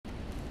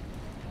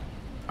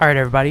Alright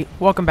everybody,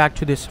 welcome back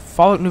to this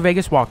Fallout New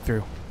Vegas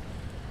walkthrough.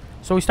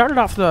 So we started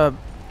off the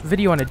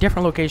video in a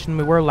different location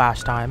than we were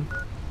last time.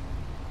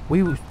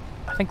 We,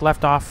 I think,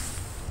 left off...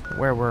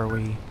 where were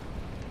we?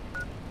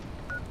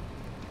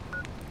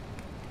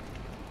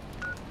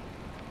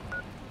 I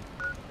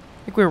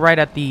think we were right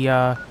at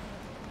the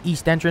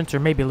east entrance, or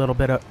maybe a little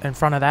bit in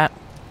front of that.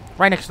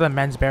 Right next to the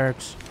men's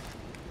barracks.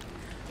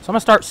 So I'm going to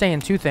start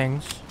saying two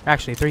things.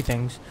 Actually, three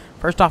things.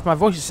 First off, my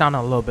voice is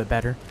sounding a little bit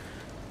better.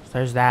 So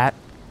there's that.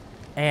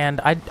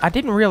 And I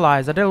didn't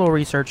realize, I did a little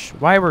research,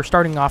 why we're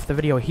starting off the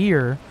video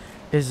here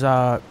is,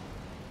 I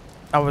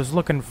was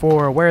looking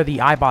for where the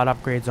iBot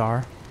upgrades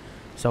are.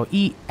 So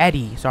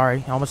Eddie,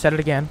 sorry, I almost said it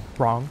again,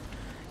 wrong.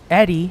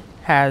 Eddie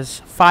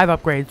has 5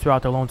 upgrades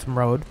throughout the Lonesome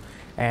Road,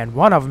 and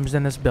one of them is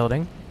in this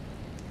building.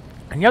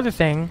 And the other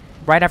thing,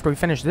 right after we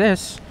finish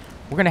this,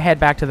 we're going to head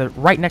back to the,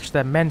 right next to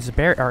the men's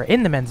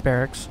in the men's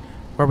barracks,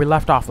 where we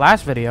left off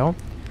last video.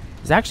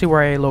 Is actually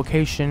where a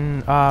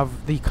location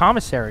of the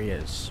commissary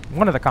is.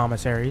 One of the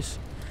commissaries.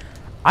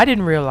 I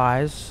didn't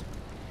realize,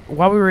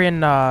 while we were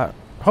in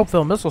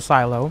Hopeville Missile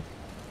Silo,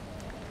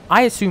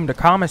 I assumed a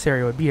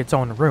commissary would be its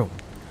own room.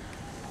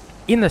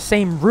 In the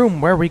same room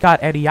where we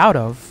got Eddie out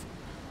of,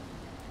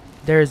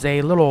 there's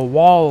a little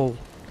wall.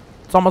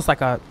 It's almost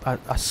like a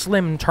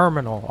slim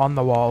terminal on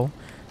the wall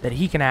that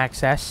he can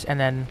access,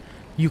 and then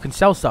you can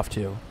sell stuff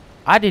to.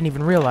 I didn't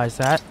even realize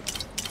that.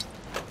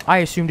 I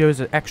assumed it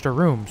was an extra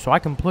room, so I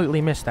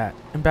completely missed that.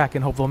 I'm back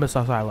in Hopeville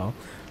Missile Silo.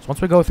 So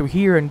once we go through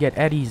here and get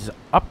Eddie's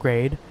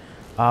upgrade,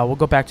 we'll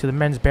go back to the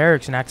men's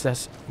barracks and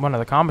access one of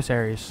the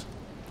commissaries.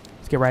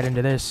 Let's get right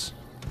into this.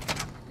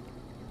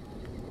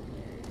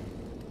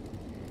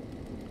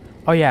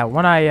 Oh yeah,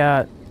 when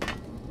I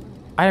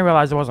didn't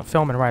realize I wasn't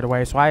filming right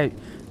away, so I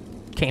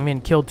came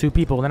in, killed 2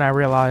 people, then I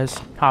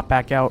realized, hop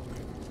back out.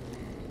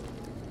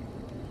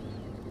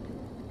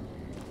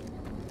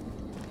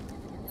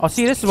 Oh,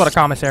 see, this is what a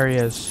commissary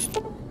is.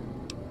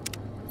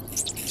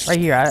 Right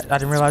here. I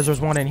didn't realize there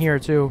was one in here,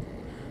 too.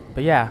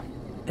 But yeah,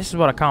 this is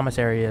what a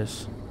commissary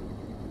is.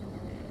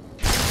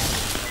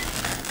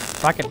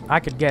 So I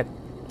could get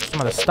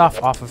some of the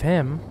stuff off of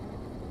him.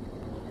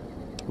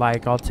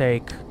 Like, I'll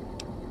take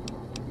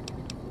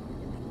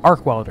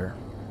arc welder.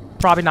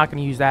 Probably not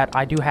going to use that.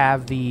 I do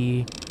have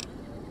the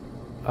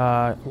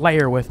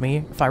layer with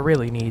me if I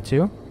really need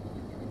to.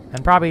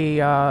 And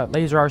probably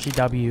laser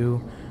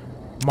RCW.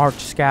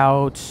 Marked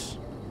Scouts,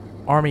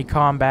 Army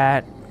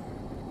Combat,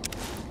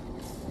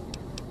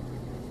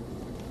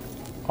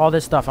 all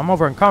this stuff. I'm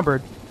over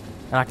encumbered,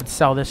 and I can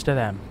sell this to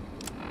them.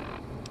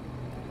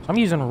 So I'm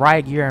using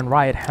riot gear and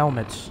riot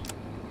helmets.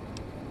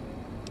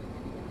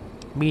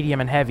 Medium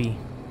and heavy.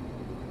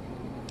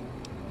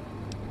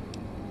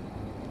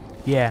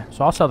 Yeah,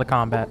 so I'll sell the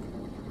combat.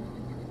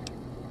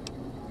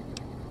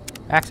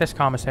 Access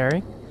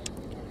commissary.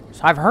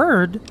 So I've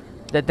heard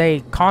that they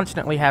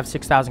constantly have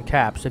 6,000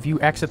 caps. If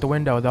you exit the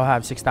window, they'll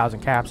have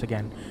 6,000 caps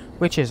again,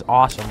 which is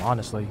awesome,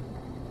 honestly.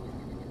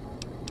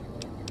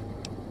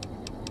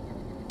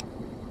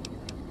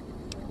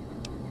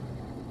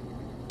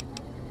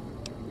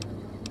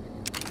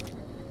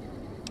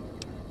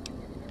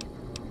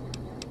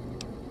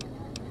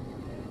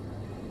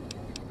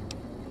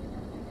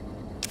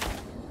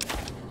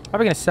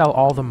 Probably gonna sell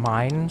all the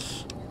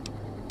mines,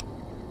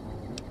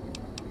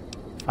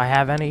 if I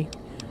have any.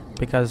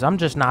 Because I'm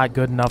just not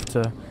good enough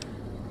to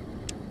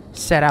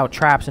set out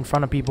traps in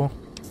front of people.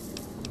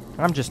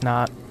 I'm just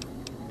not.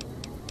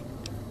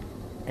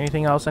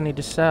 Anything else I need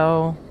to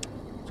sell?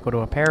 Let's go to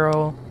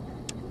apparel.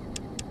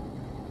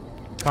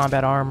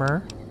 Combat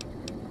armor.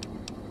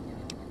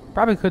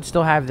 Probably could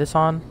still have this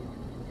on.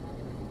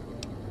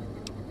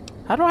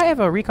 How do I have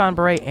a recon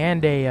beret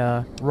and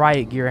a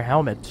riot gear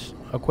helmet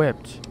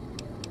equipped?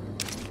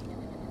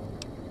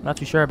 Not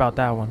too sure about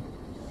that one.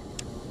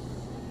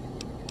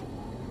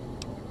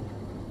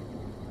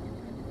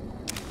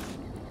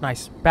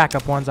 Nice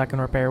backup ones I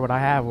can repair what I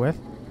have with.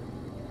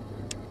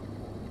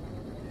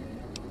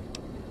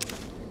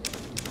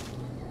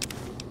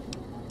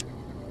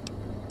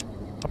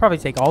 I'll probably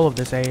take all of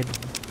this aid.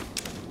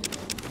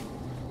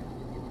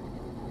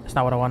 That's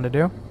not what I wanted to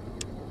do.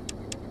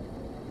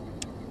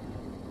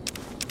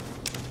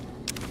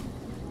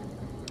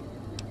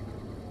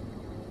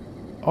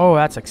 Oh,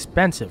 that's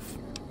expensive.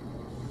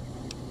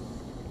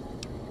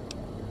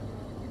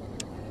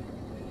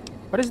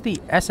 What is the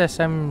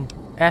SMMG?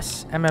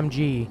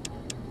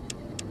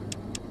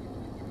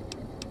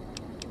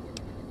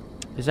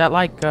 Is that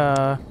like,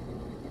 yeah,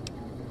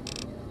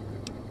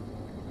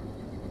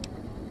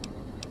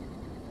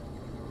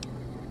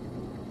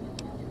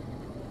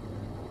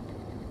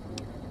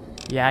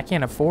 I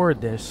can't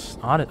afford this.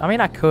 I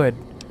mean, I could.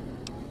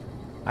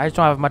 I just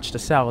don't have much to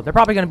sell. They're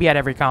probably going to be at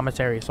every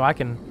commissary, so I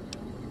can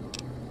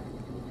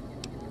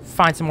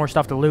find some more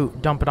stuff to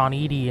loot, dump it on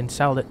Edie, and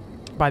sell it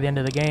by the end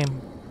of the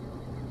game.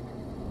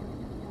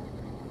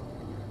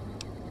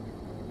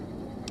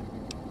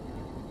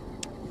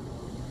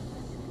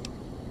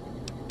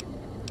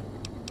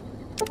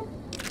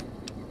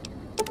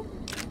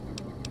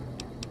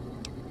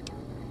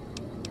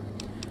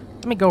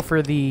 Let me go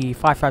for the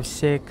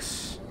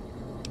 5.56.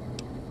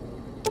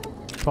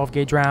 12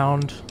 gauge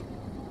round.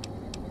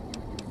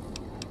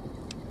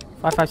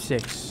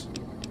 5.56.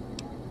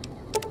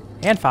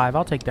 And 5,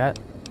 I'll take that.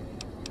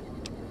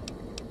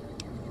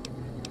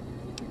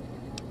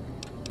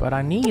 But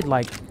I need,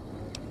 like...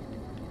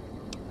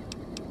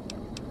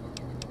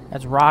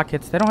 That's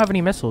rockets. They don't have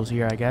any missiles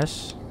here, I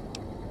guess.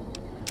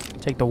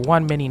 Take the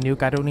one mini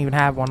nuke. I don't even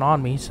have one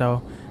on me,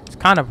 so it's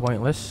kind of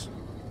pointless.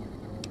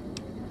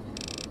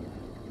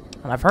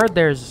 And I've heard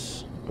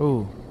there's...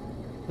 Ooh.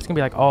 It's gonna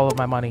be like all of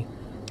my money.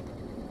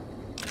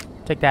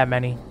 Take that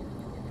many.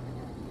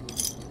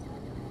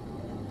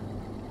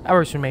 That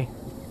works for me.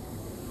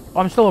 Oh,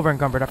 I'm still over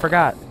encumbered. I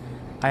forgot.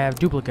 I have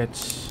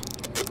duplicates.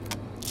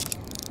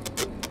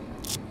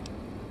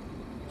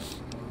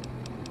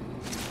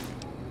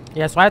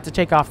 Yeah, so I have to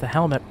take off the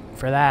helmet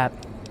for that.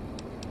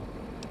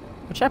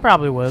 Which I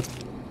probably would.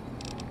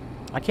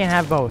 I can't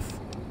have both.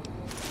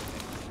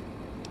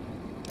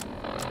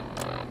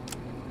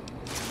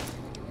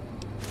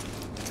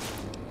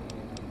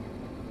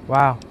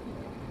 Wow.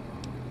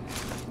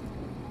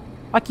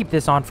 I'll keep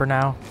this on for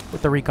now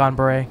with the recon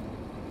beret.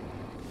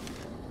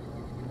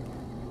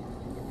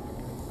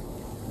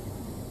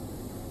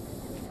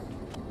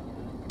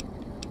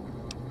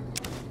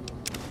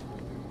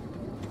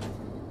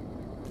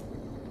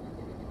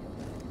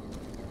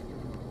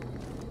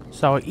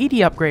 So, ED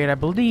upgrade, I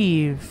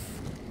believe,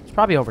 it's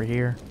probably over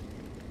here.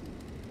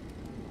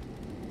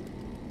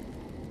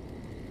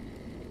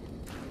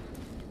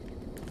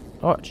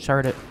 Oh, just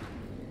heard it.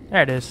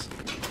 There it is.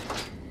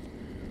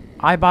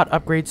 iBot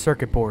upgrade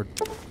circuit board.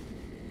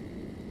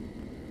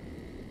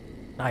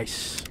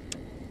 Nice.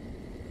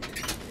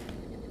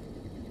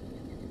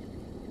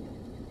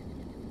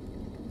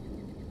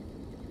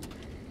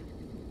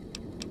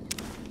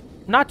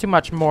 Not too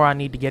much more I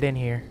need to get in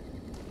here.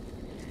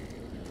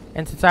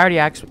 And since I already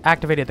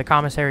activated the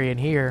commissary in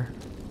here,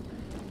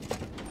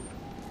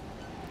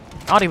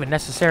 I don't even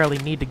necessarily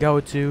need to go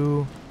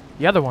to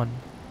the other one.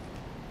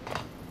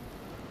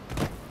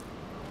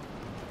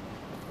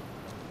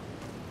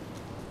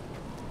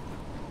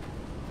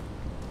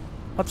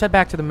 Let's head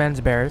back to the men's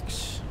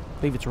barracks.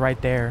 I believe it's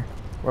right there,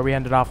 where we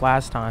ended off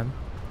last time.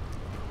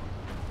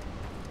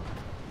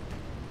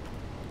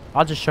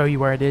 I'll just show you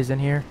where it is in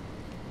here.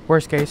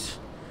 Worst case.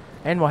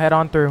 And we'll head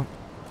on through.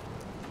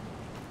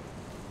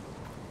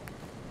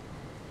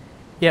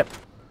 Yep.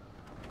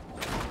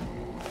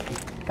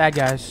 Bad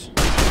guys.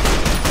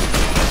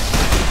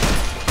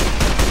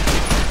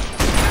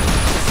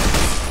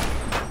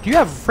 Do you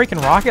have a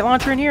freaking rocket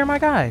launcher in here, my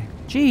guy?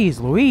 Jeez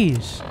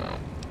Louise.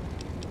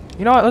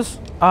 You know what, let's,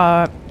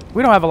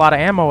 we don't have a lot of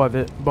ammo of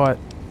it, but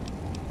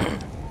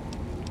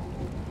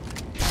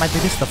might be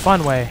just the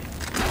fun way.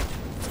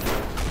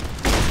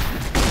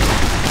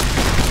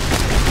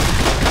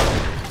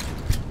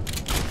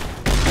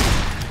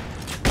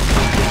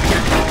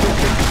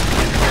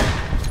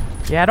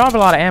 Yeah, I don't have a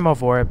lot of ammo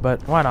for it,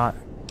 but why not?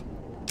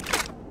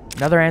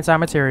 Another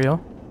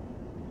anti-material.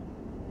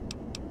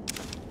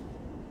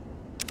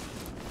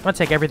 I'm gonna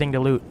take everything to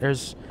loot.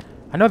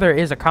 I know there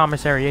is a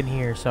commissary in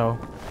here, so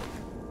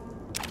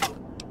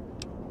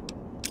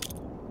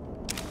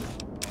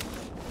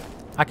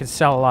I can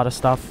sell a lot of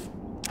stuff.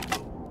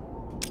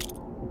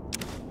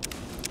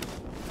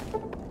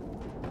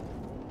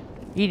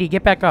 Edie,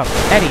 get back up.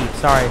 Eddie,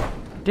 sorry.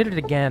 Did it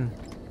again.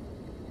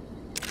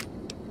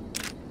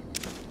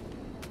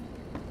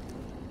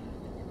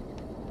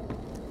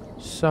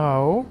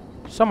 So,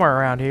 somewhere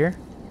around here.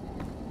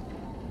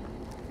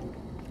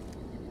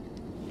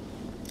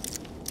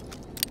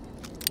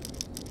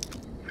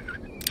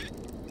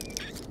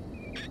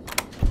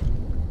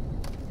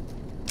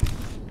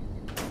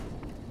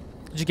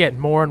 Just getting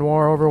more and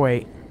more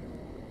overweight.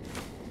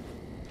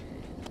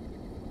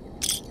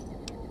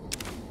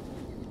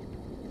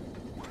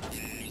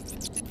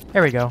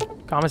 There we go.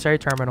 Commissary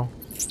terminal.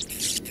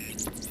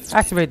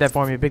 Activate that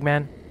for me, big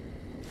man.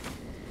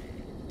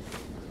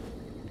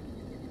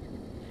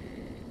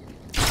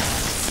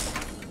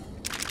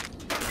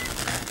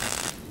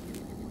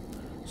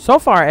 So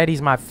far,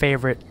 Eddie's my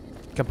favorite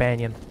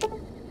companion.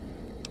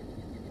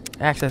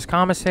 Access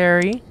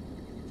commissary.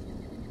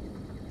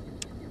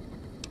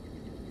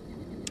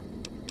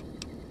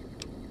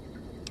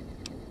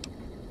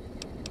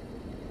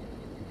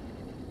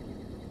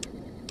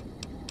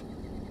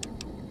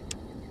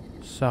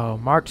 So,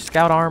 marked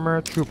scout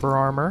armor, trooper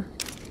armor,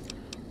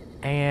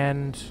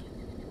 and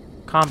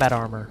combat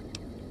armor.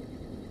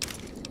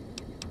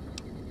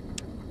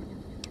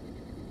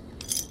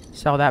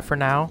 Sell that for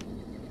now.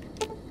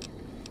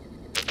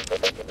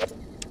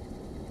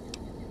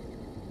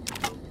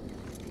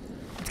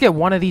 Get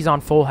one of these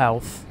on full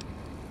health.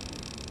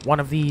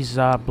 One of these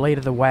Blade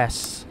of the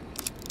West.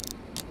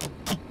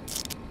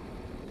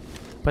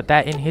 Put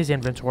that in his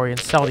inventory and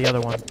sell the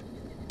other one.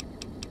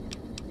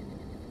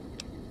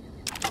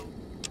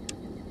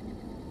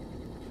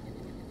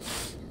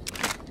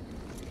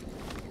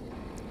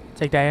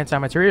 Take that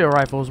anti-material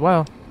rifle as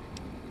well.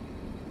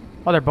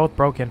 Oh, they're both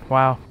broken.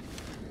 Wow.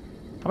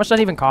 How much does that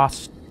even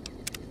cost?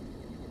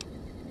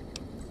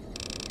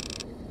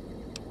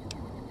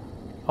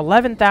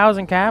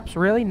 11,000 caps?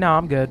 Really? No,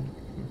 I'm good.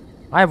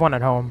 I have one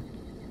at home.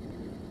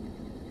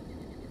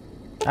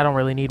 I don't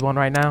really need one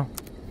right now.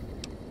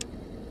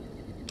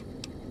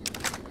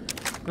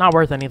 Not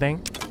worth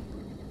anything.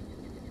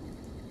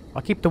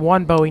 I'll keep the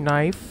one Bowie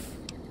knife.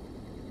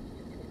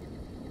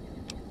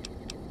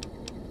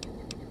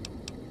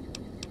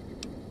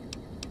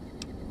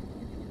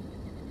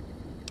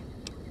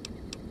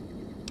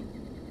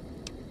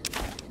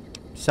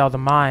 Sell the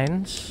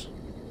mines.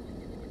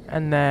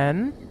 And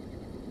then...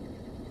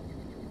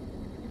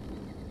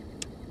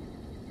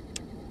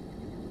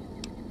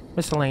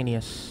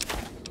 miscellaneous.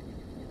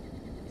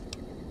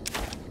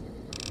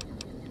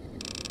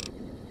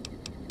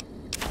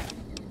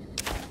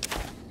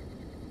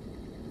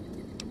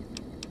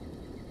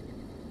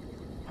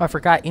 Oh, I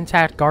forgot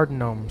intact garden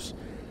gnomes.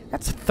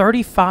 That's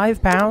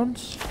 35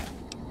 pounds?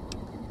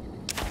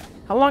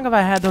 How long have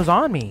I had those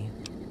on me?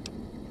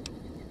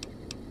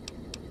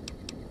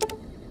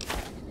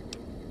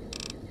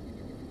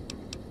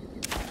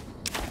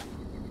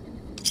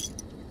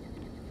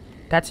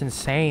 That's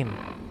insane.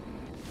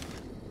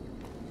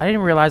 I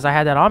didn't realize I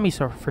had that on me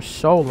for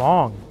so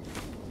long.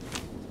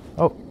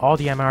 Oh, all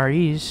the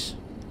MREs.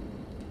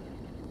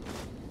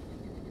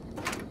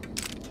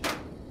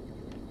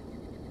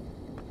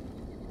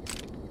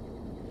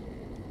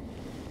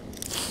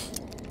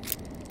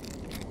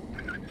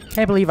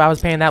 Can't believe I was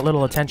paying that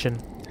little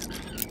attention.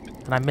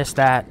 And I missed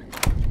that.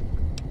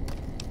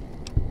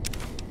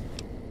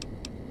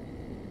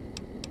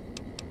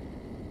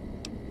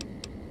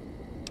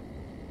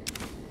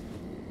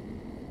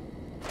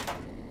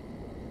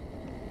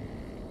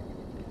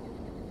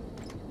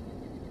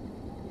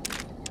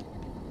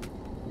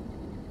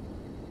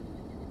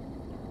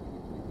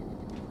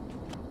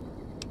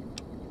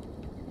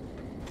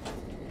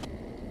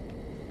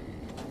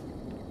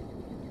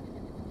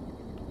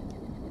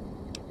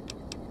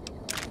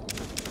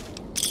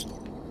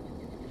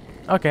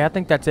 Okay, I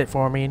think that's it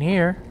for me in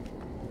here.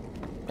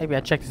 Maybe I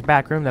check this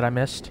back room that I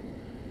missed.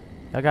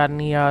 I got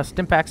any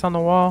stim packs on the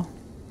wall?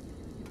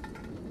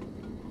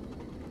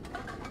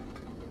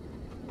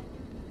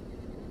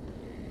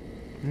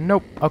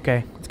 Nope.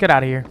 Okay, let's get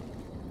out of here.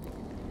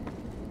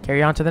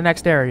 Carry on to the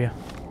next area.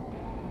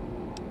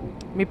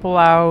 Let me pull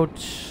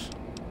out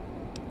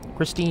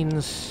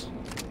Christine's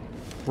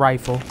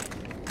rifle.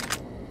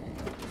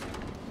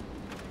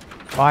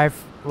 I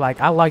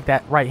like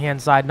that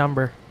right-hand side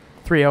number.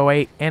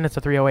 308, and it's a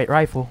 308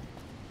 rifle.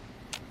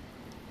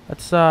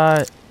 Let's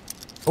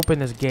open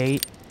this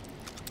gate.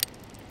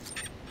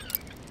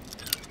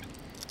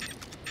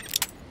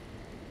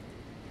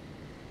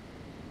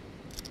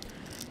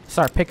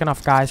 Start picking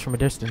off guys from a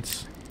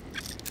distance.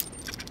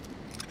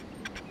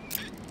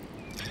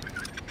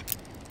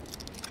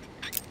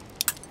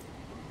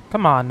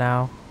 Come on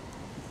now.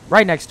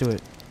 Right next to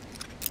it.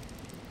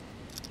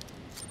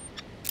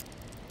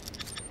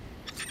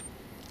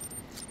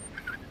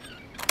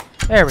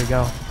 There we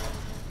go.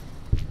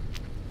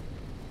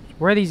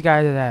 Where are these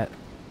guys at?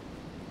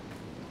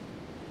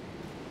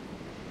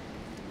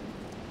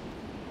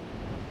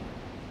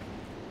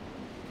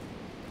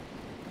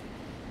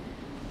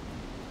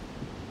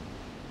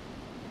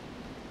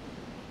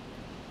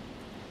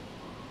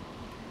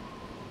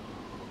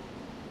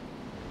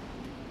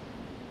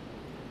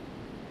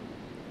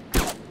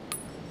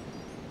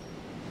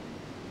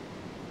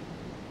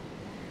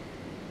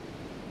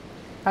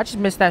 I just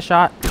missed that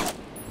shot.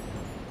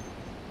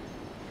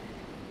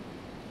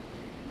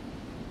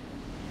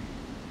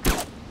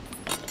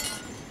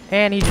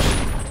 And he just...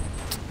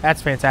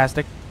 That's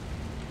fantastic.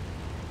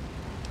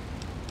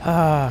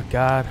 Oh,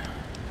 God.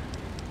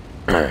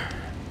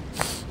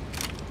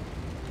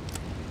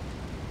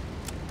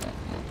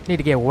 Need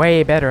to get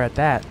way better at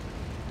that.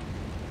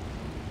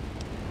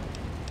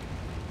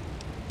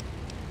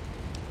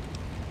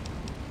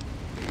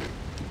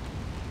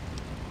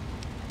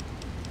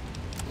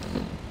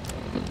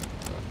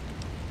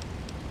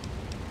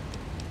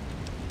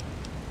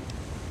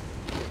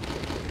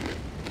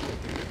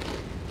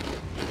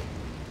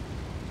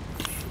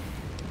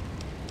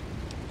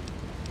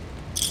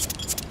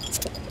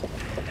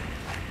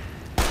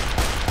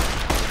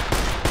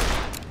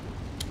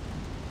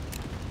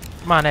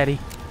 Come on, Eddie.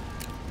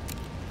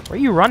 Where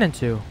are you running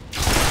to?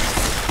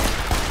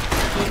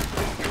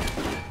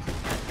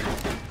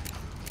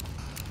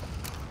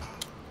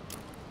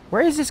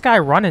 Where is this guy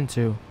running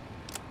to?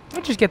 Let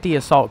me just get the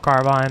assault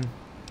carbine.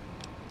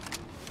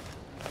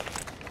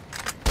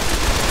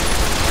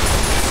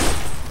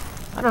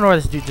 I don't know where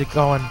this dude's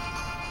going.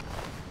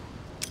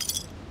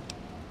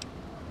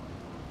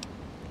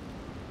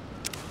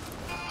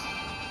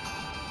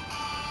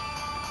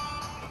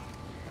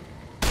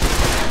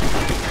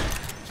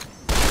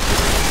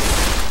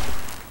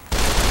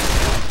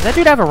 Does that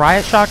dude have a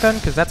riot shotgun?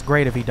 Because that's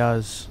great if he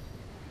does.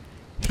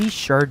 He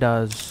sure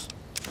does.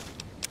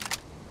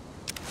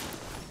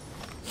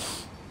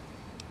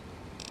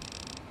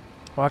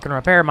 Well, I can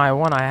repair my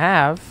one I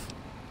have.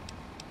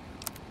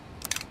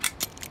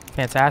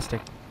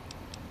 Fantastic.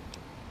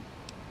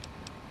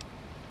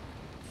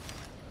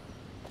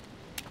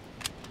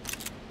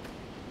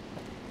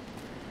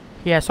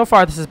 Yeah, so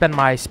far this has been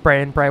my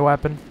spray and pray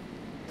weapon.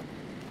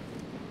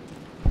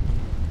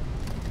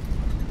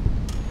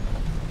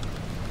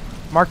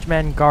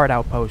 Marksman guard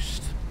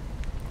outpost.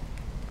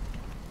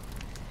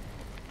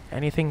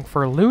 Anything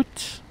for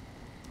loot?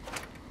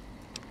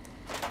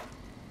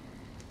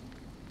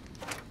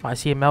 Oh, I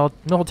see a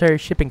military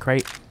shipping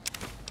crate.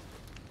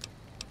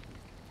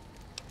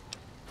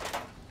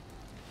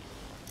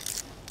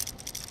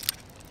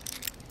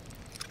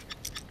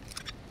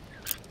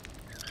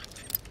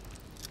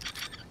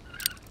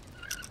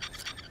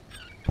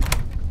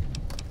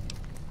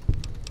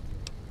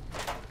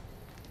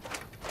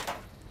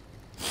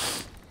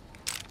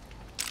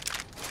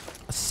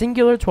 A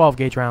singular 12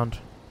 gauge round.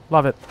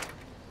 Love it.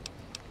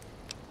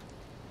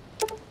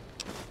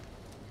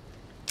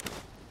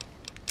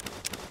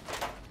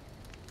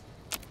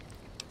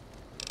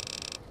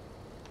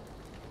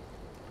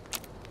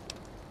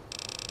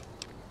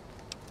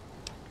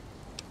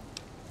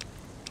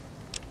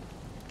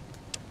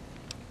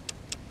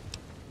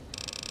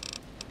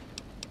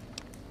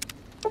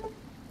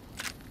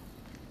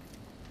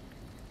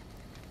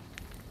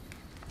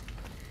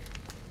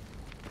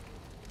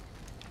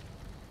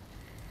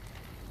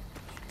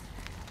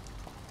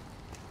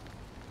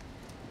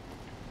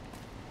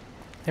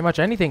 Ain't much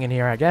anything in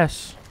here, I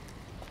guess.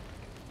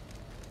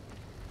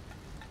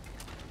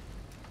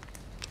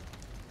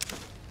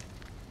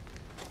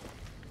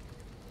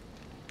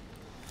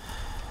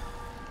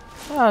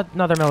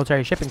 Another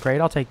military shipping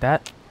crate. I'll take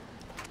that.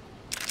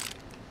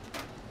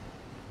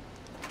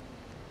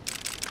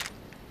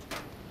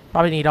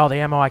 Probably need all the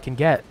ammo I can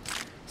get.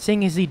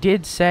 Seeing as he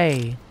did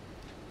say,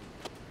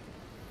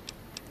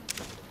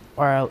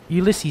 or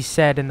Ulysses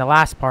said in the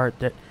last part,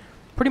 that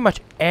pretty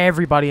much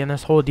everybody in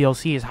this whole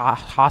DLC is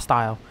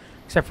hostile.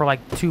 Except for like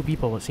 2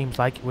 people, it seems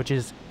like, which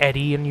is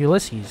Eddie and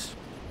Ulysses.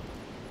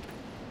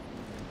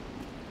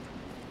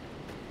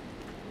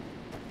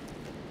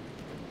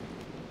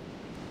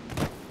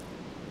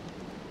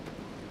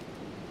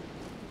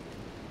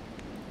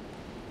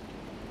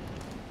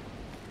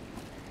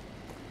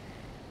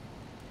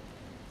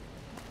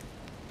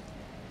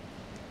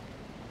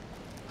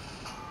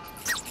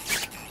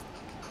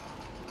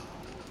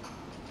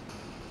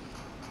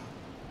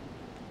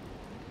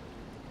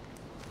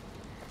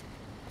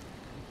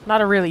 Not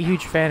a really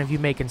huge fan of you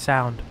making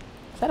sound.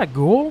 Is that a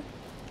ghoul?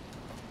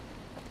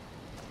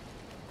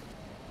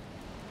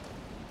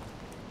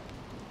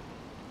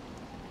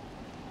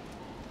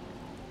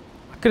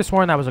 I could have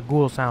sworn that was a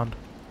ghoul sound.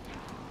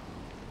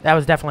 That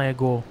was definitely a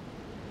ghoul.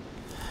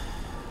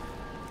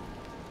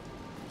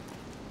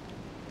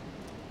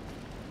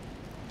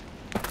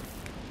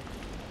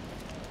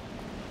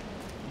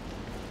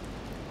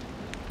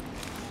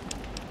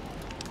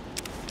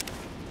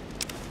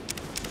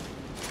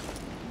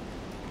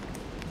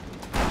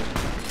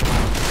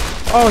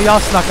 Oh, y'all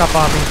snuck up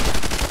on me.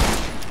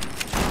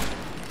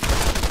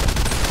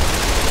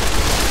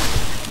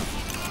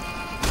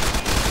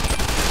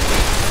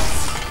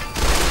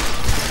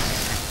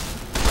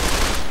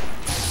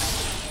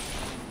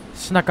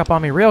 Snuck up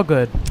on me real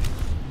good.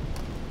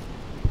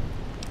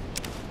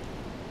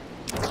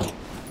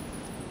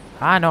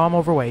 I know I'm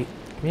overweight.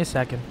 Give me a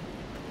second.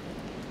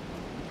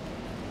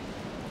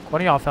 One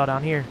of y'all fell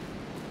down here.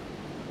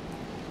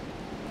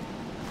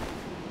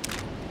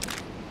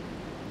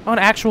 Oh, an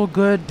actual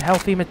good,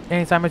 healthy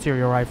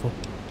anti-material rifle.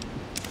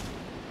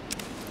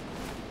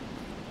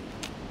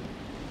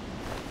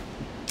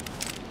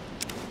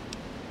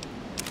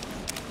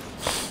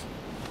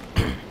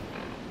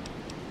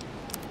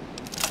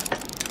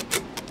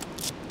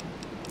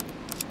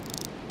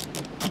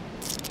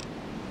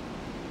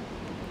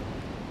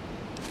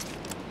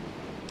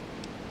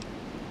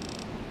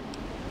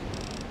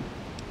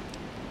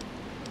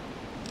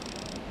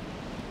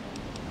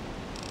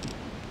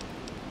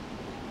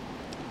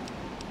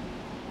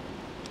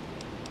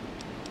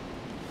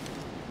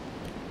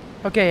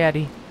 Okay,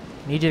 Eddie.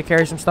 Need you to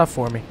carry some stuff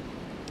for me.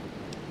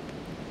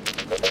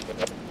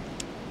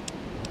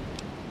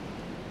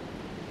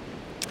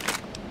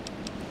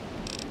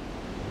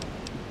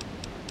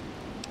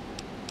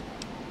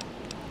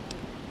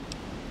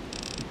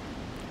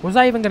 What was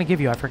I even going to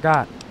give you? I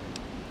forgot.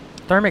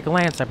 Thermic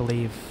lance, I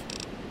believe.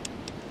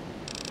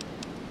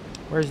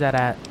 Where's that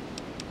at?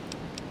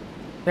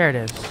 There it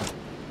is.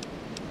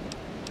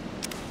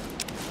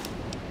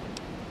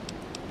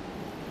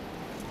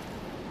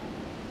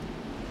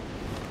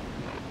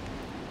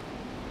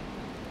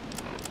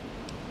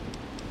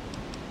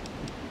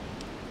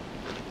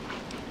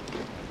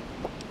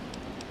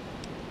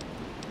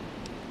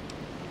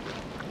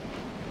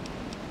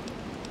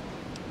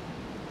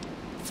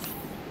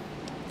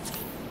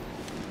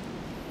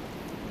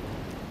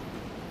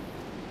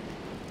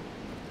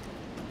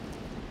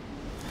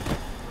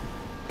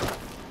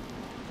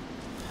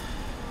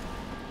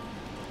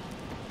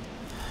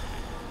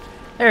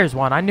 There's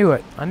one. I knew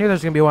it. I knew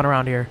there's going to be one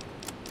around here.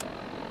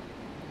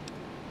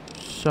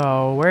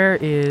 So, where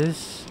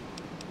is...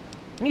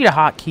 I need to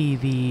hotkey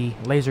the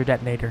laser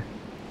detonator.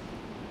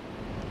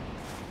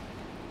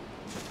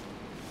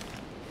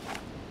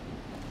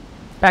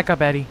 Back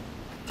up, Eddie.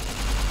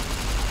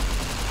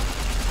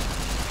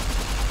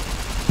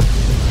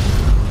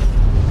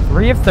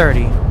 3 of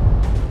 30.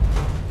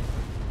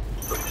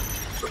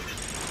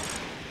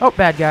 Oh,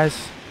 bad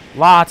guys.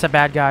 Lots of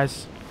bad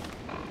guys.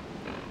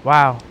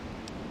 Wow.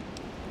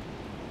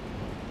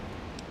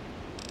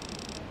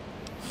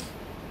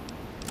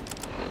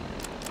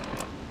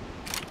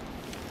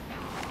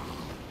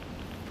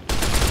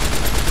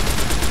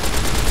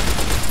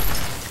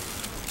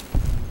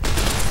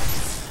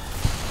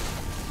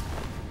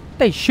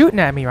 They shooting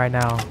at me right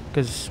now,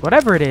 because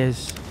whatever it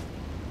is.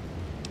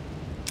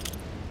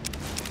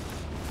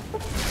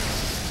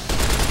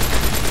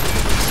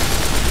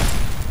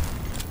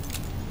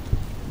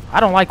 I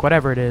don't like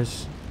whatever it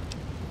is.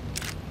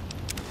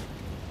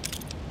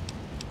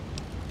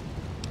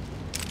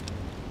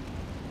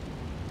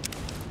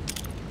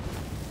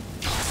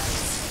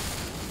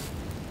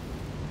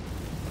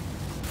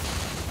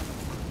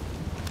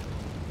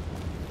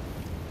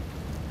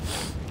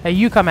 Hey,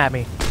 you come at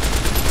me.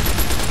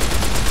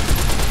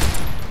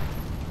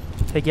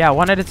 Take you out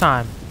one at a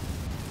time.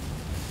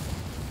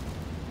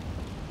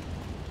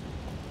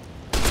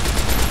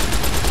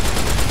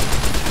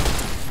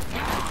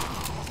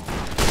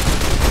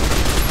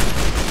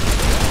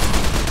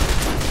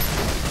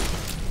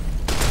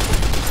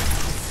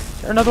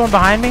 Is there another one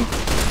behind me?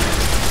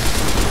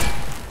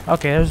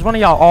 Okay, there's one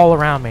of y'all all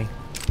around me.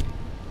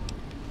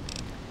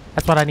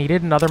 That's what I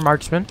needed, another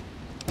marksman.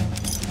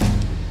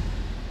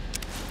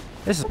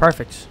 This is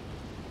perfect.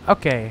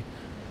 Okay.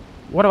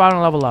 What do I want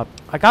to level up?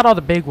 I got all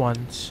the big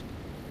ones.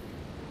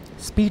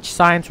 Speech,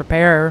 science,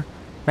 repair,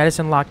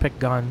 medicine, lockpick,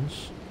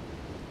 guns.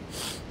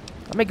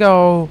 Let me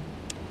go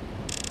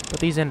put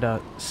these into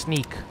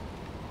sneak.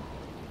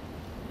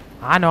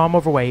 I know I'm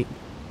overweight.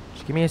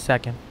 Just give me a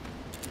second.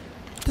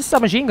 This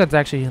submachine gun's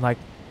actually, like,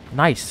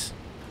 nice.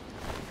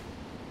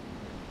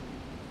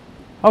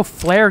 Oh,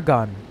 flare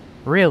gun.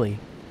 Really?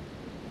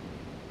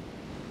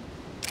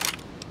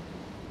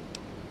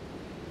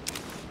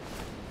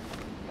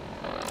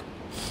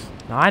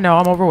 Now, I know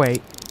I'm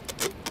overweight.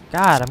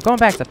 God, I'm going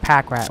back to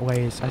pack rat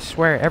ways. I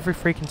swear, every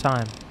freaking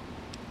time.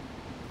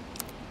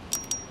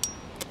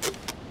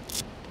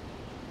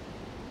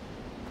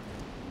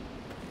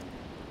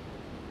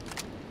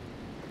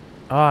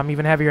 Oh, I'm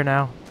even heavier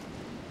now.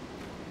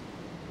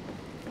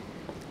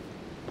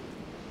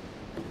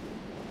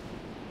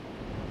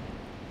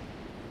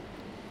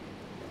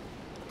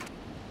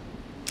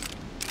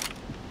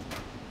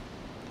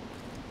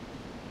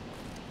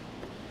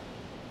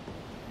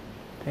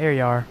 There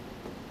you are.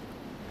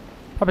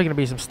 Probably gonna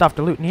be some stuff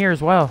to loot in here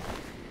as well.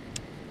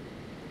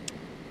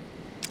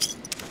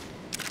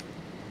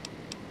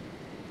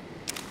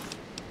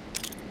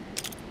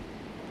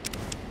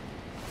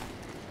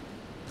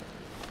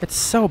 It's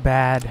so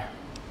bad.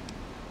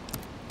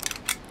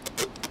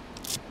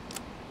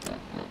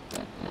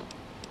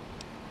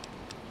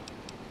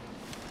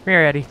 Come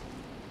here, Eddie.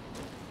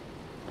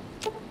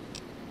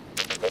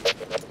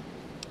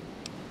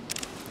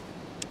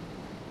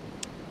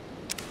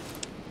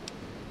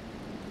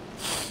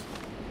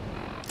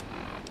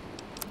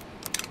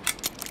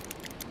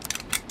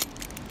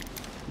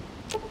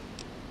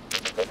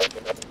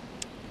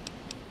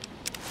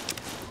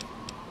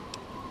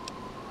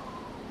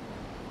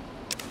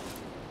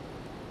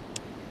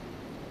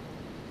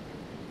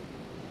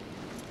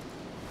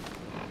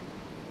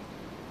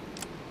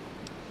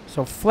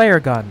 So, flare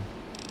gun.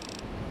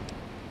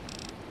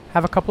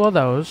 Have a couple of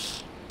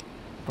those.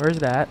 Where's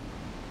that?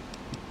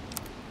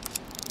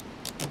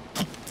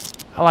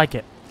 I like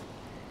it.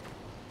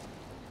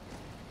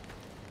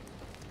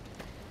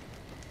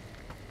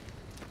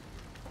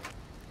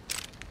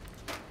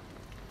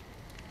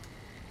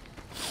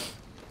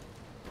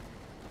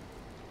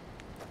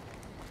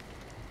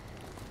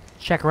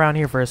 Check around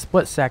here for a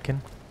split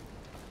second.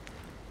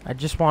 I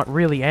just want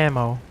really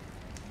ammo.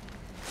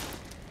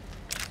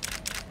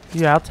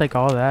 Yeah, I'll take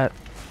all that.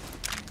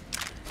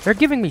 They're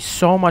giving me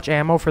so much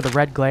ammo for the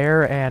red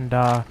glare and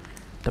the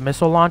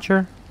missile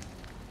launcher.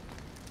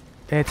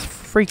 It's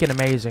freaking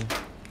amazing.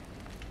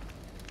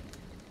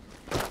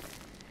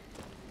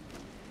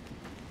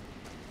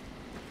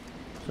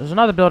 There's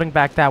another building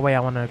back that way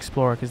I want to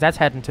explore, because that's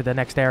heading to the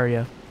next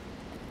area.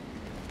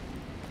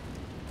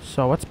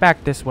 So what's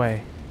back this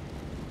way?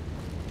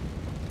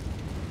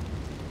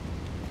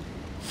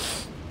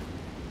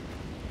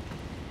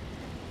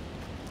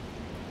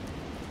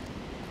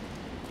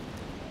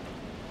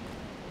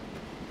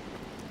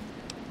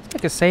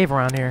 Let's make a save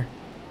around here.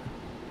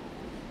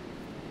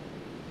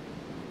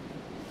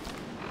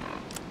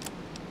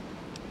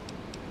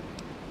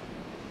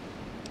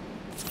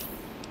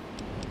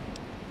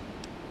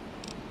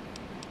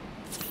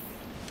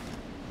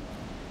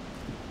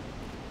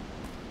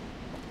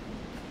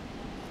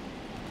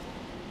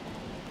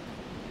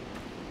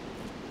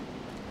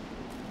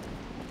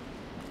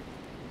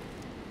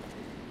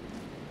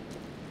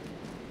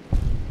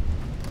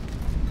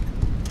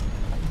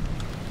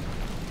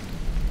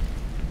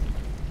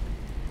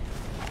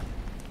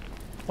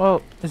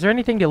 Well, is there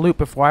anything to loot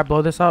before I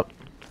blow this up?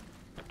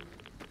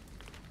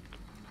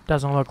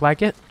 Doesn't look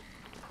like it.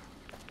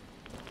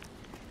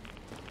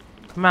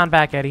 Come on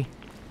back, Eddie.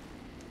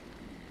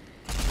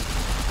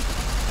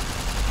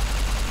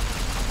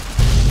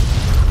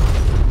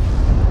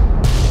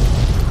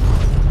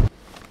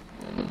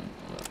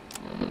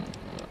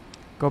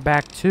 Go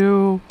back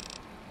to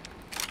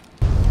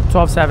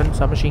 12-7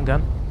 submachine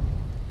gun.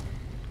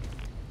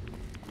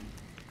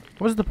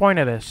 What was the point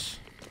of this?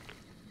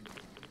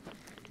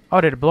 Oh,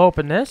 did it blow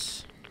open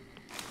this?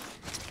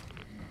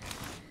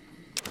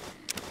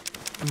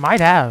 It might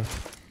have.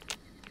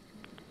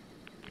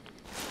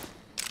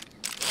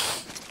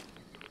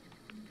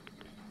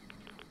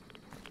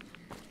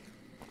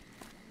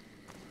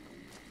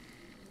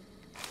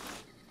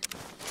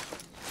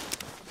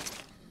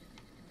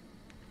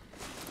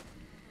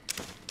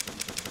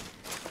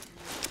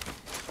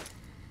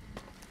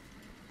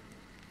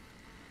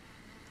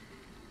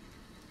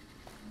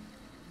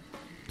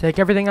 Take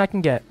everything I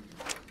can get.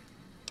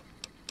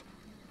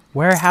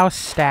 Warehouse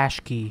stash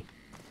key.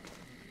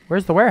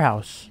 Where's the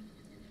warehouse?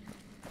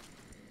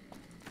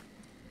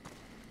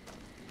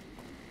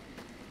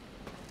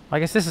 I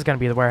guess this is gonna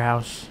be the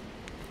warehouse.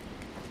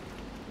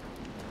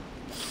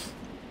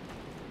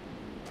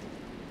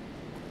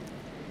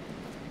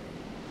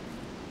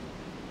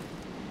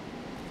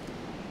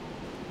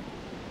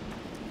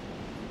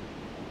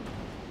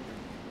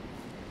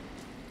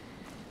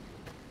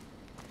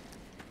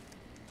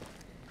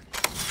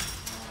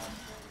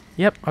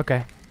 Yep,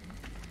 okay.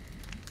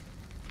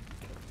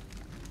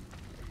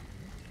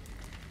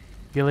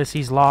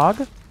 Ulysses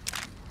log.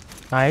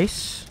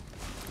 Nice.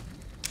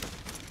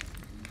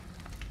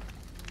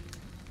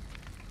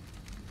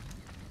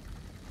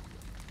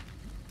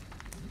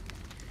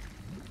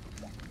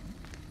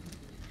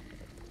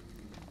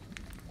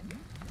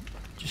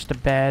 Just a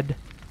bed.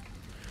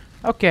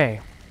 Okay.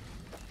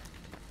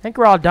 I think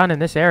we're all done in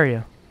this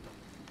area.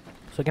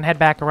 So we can head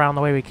back around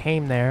the way we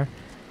came there.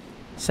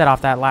 Set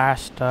off that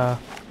last,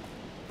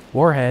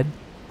 warhead.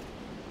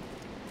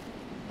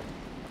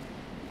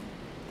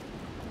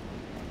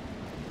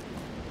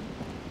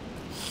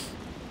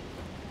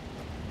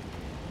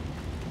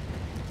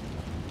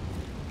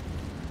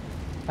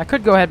 I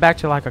could go head back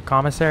to like a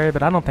commissary,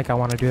 but I don't think I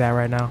want to do that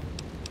right now.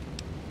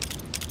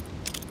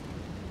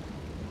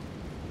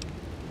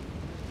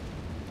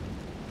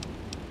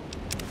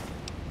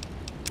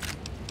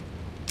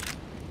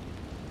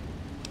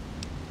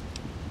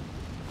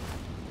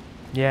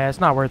 Yeah, it's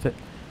not worth it.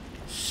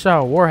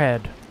 So,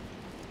 warhead.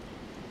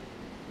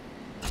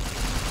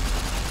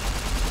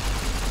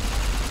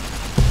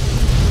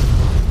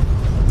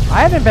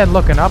 I haven't been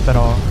looking up at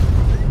all.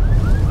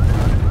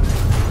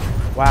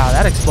 Wow,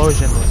 that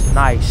explosion was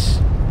nice.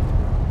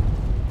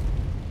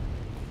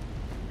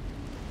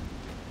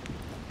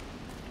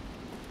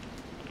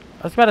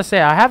 I was about to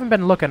say, I haven't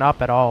been looking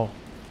up at all.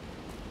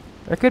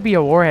 There could be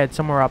a warhead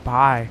somewhere up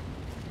high.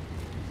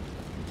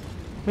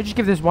 Let me just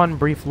give this one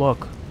brief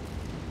look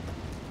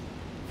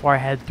before I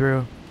head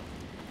through.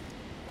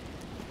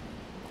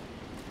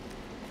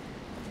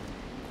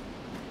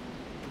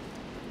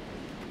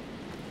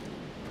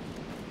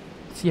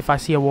 See if I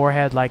see a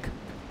warhead like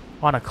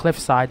on a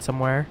cliffside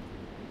somewhere.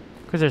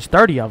 Because there's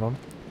 30 of them.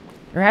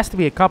 There has to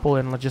be a couple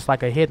in just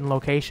like a hidden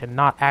location,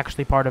 not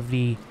actually part of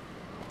the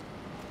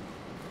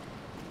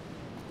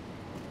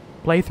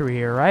playthrough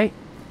here, right?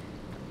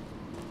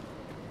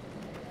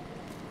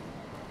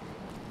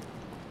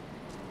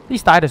 At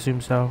least I'd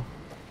assume so.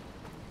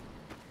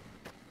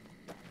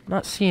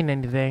 Not seeing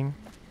anything.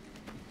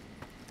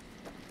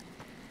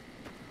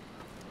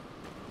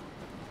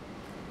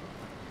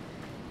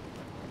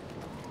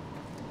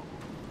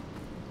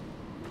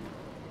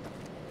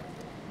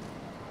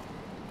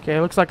 Okay,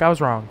 looks like I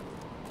was wrong.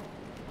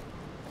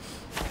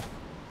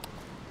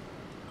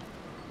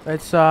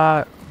 Let's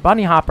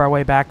bunny hop our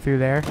way back through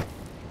there.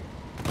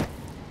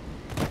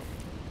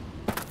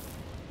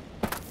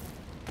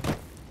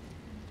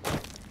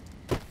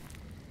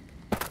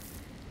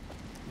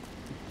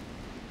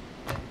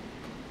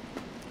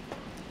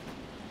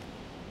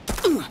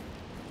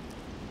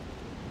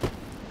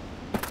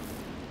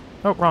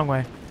 Oh, wrong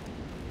way.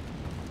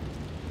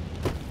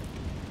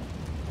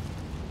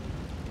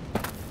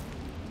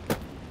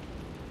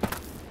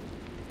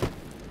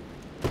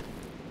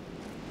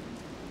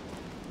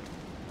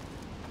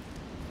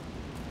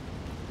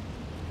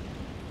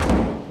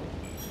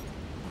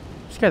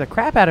 Scare the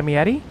crap out of me,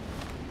 Eddie.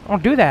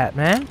 Don't do that,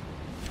 man.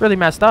 It's really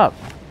messed up.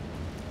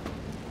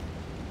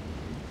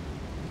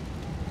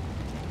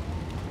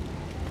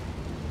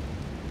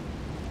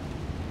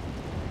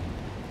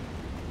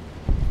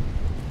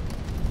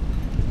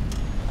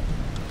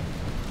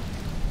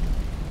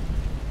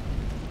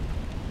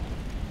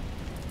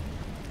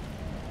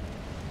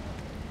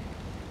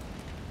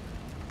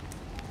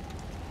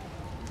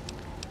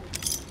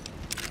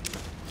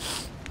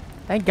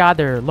 Thank God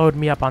they're loading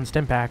me up on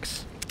stim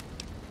packs.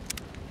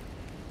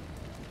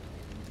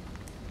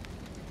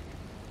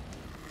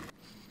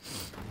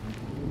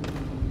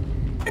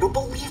 I don't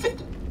believe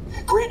it.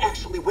 Grant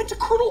actually went to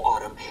Colonel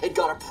Autumn and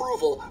got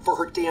approval for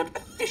her damned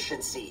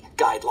efficiency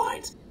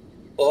guidelines.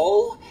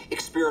 All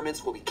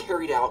experiments will be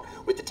carried out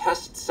with the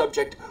test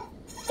subject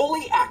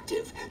fully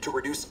active to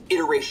reduce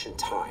iteration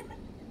time.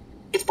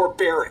 It's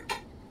barbaric.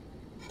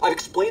 I've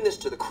explained this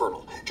to the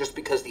Colonel. Just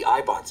because the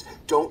iBots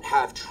don't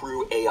have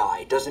true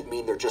AI doesn't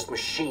mean they're just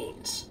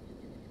machines.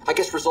 I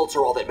guess results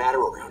are all that matter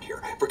around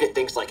here. Forget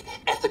things like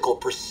ethical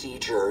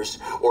procedures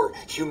or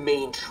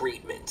humane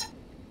treatment.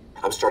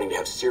 I'm starting to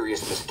have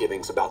serious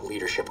misgivings about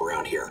leadership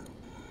around here.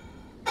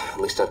 At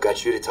least I've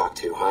got you to talk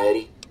to, huh,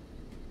 Eddie?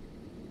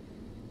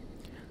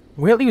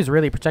 Whitley was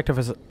really protective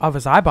of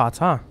his iBots,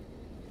 huh?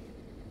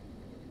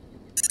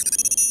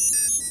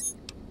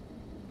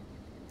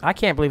 I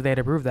can't believe they'd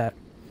approve that.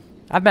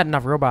 I've met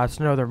enough robots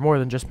to know they're more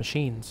than just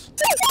machines.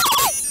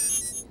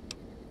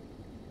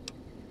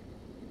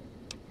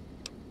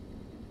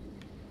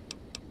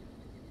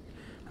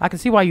 I can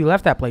see why you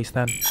left that place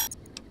then.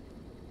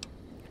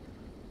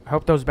 I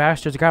hope those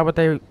bastards got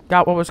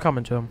what was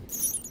coming to them.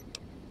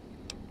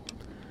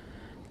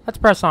 Let's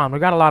press on. We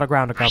got a lot of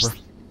ground to cover.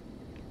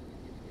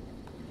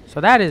 So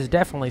that is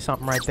definitely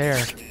something right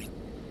there.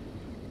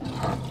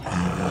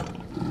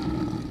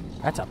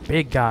 That's a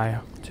big guy,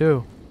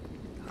 too.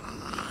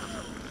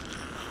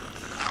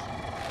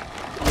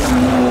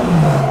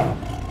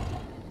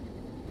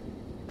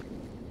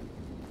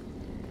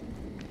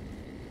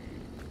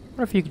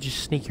 What if you could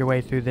just sneak your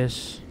way through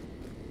this?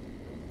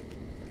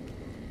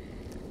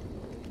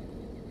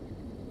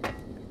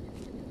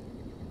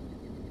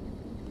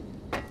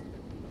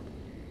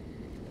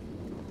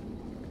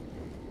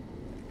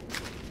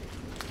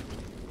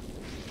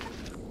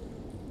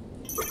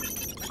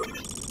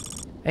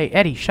 Hey,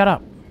 Eddie, shut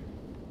up.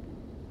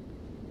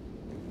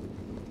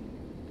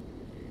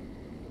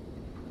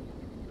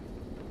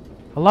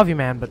 I love you,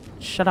 man, but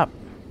shut up.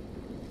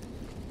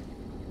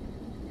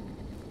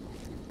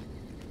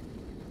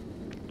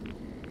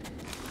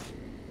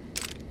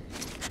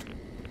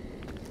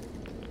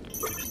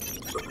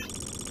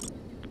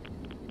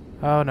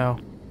 Oh, no.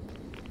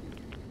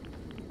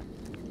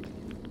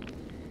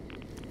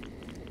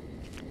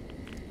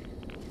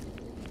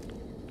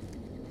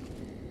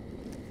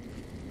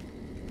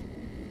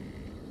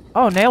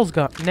 Oh, nail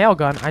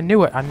gun. I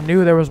knew it. I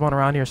knew there was one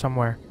around here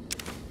somewhere.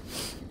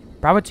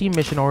 Bravo team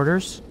mission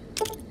orders.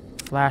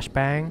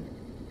 Flashbang.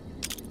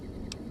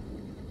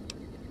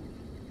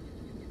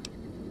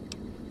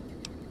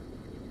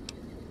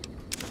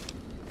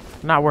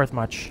 Not worth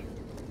much.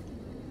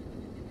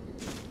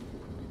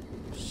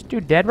 Is this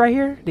dude dead right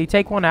here? Did he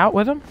take one out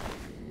with him?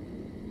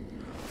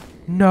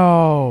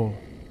 No.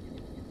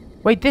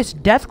 Wait, this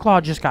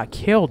Deathclaw just got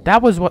killed.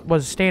 That was what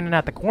was standing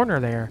at the corner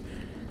there.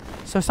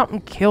 So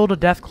something killed a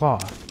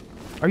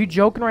Deathclaw. Are you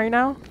joking right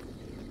now?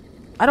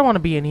 I don't want to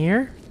be in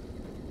here.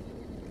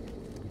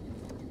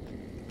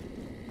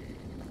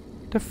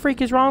 The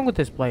freak is wrong with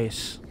this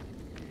place?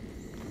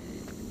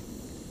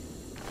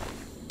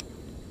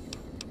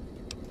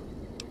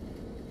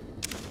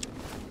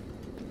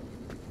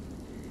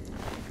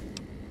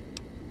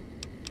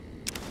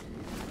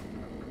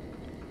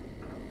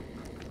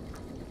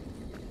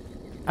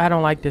 I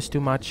don't like this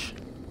too much.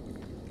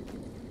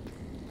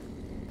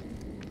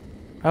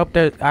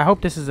 I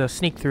hope this is a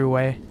sneak through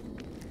way.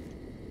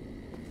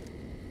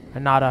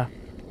 And not a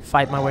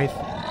fight my way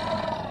through.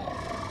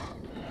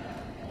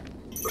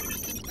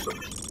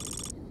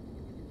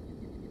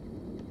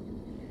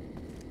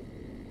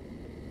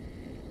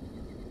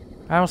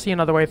 I don't see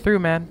another way through,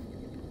 man.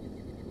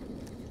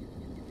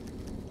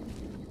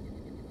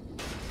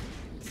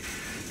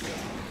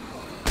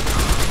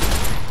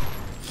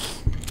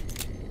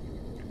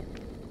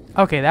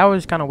 Okay, that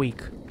was kind of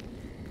weak.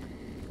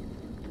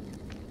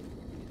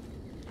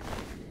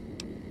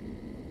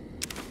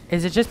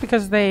 Is it just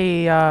because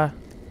they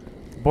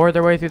bored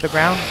their way through the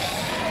ground?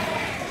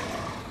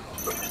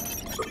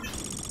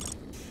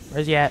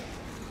 Where's he at?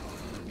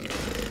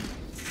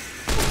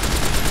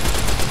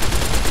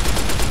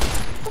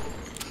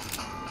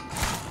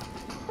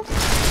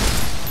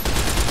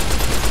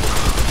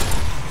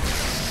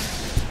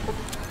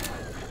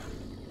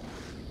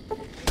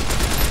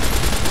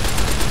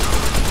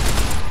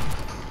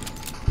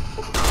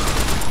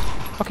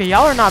 Okay,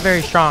 y'all are not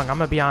very strong, I'm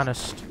gonna be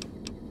honest.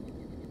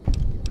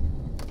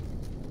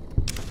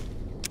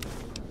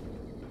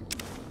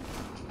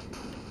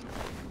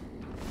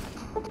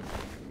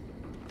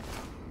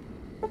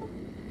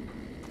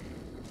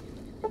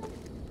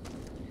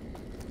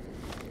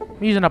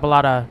 I'm using up a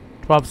lot of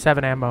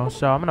 12-7 ammo,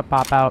 so I'm gonna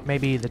pop out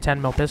maybe the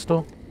 10mm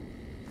pistol.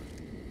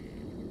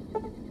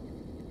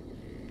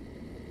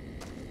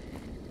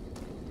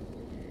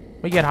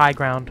 We get high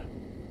ground.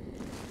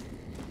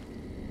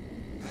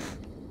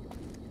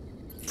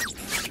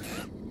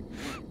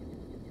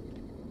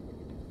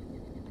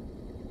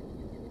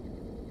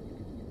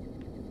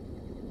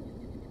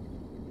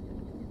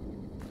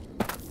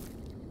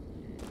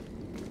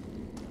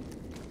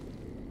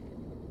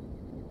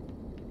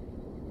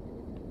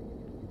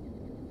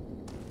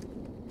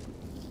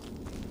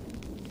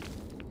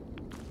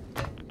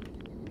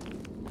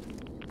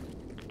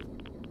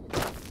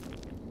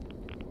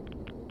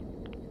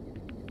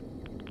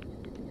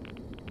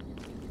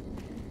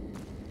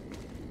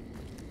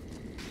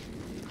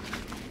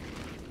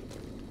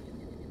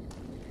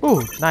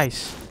 Ooh,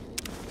 nice.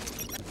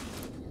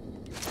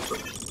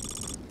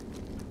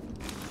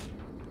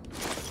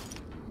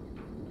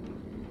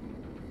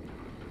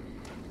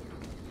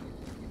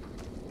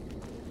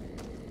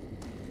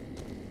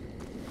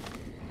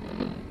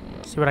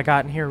 See what I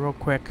got in here real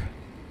quick.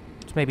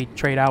 Let's maybe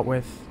trade out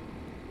with.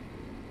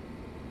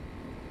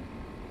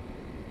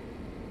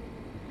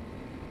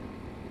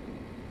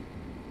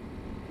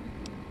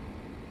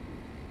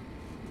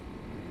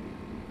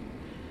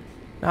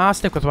 Nah, I'll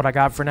stick with what I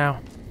got for now.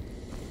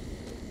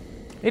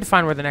 Need to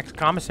find where the next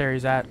commissary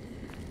is at.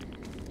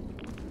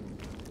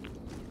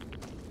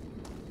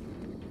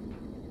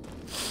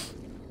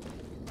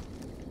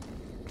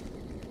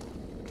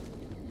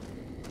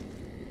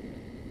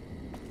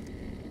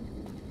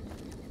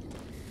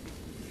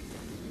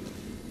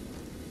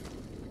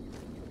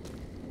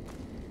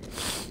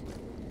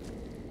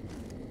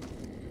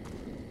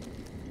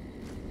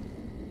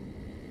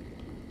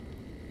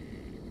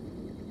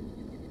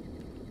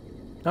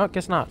 No,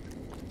 guess not.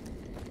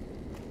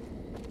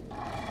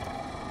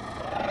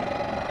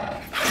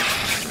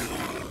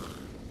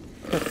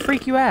 Where the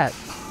freak you at?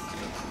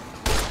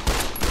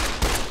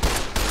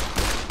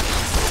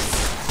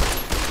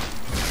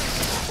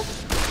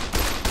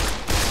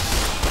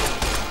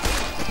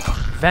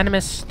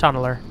 Venomous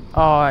tunneler.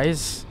 Oh,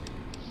 is.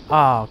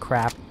 Oh,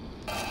 crap.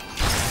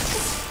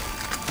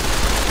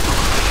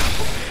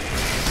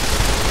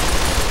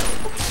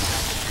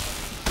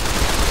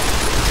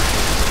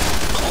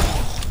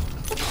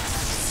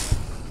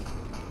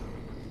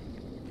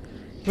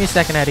 Give me a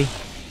second, Eddie.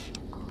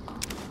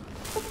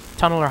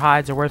 Tunneler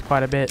hides are worth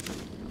quite a bit.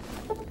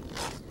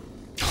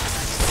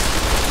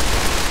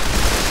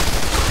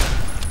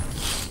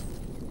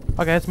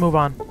 Okay, let's move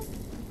on.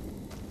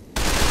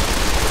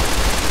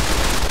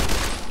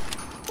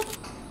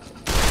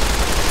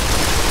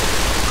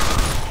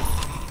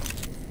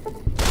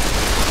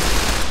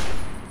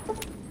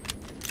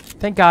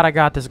 Thank God I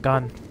got this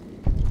gun.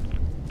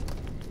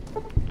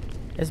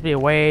 This would be a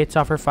way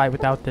tougher fight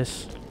without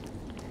this.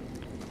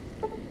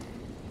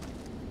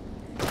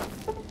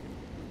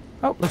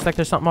 Oh, looks like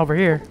there's something over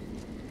here.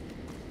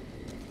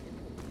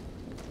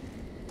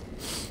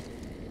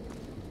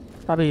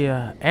 Probably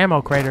a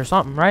ammo crate or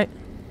something, right?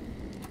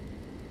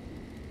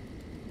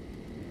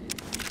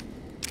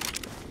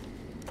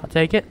 I'll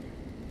take it.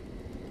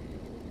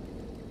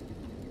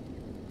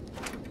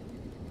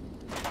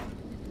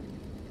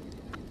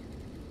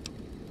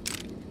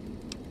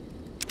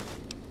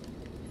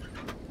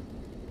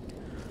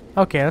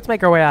 Okay, let's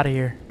make our way out of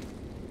here.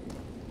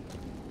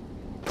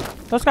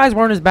 Those guys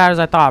weren't as bad as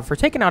I thought. For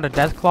taking out a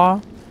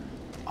Deathclaw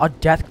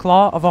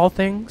of all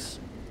things,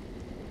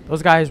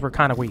 those guys were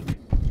kind of weak.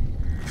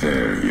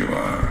 There you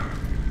are.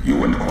 You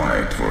went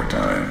quiet for a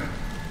time.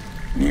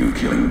 Knew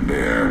killing the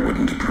bear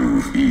wouldn't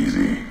prove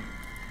easy.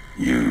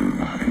 You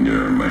and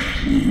your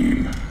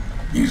machine,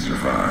 you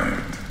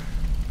survived.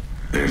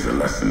 There's a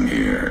lesson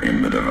here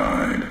in the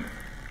Divide.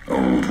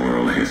 Old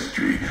world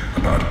history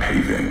about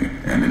paving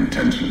and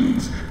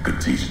intentions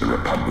could teach the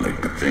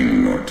Republic a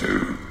thing or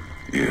two,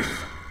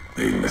 if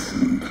they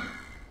listened.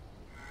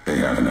 They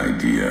have an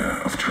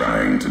idea of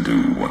trying to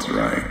do what's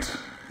right,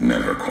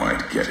 never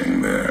quite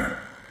getting there.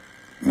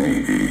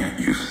 Maybe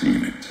you've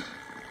seen it.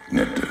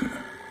 Nipton.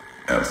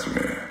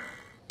 Elsewhere.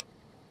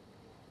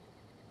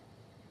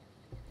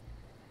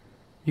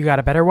 You got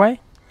a better way?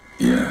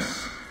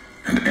 Yes,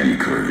 and any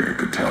courier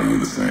could tell you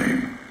the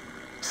same.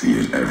 See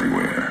it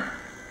everywhere.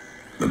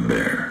 The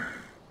bear.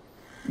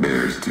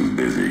 Bear's too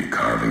busy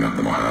carving up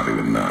the Mojave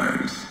with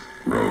knives,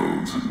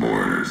 roads,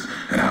 borders,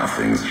 and how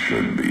things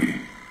should be,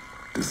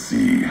 to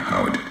see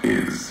how it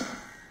is.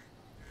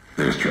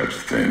 They're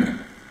stretched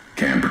thin,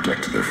 can't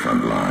protect their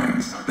front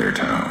lines, their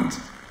towns.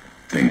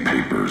 Think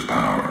paper's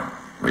power,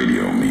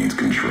 radio means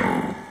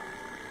control.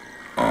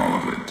 All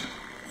of it,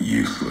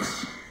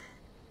 useless.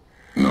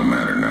 No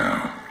matter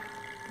now,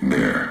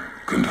 Bear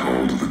couldn't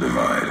hold the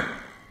Divide.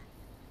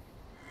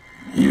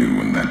 You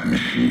and that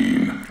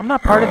machine. I'm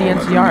not part of the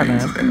NCR,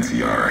 man. Of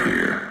NCR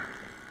here.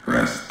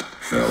 Rest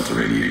fell to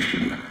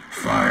radiation,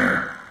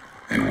 fire,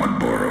 and what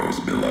burrows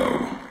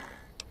below.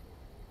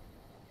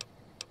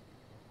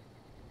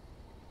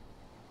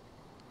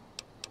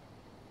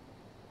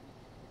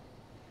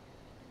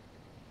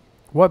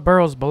 What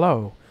burrows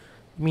below?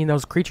 You mean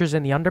those creatures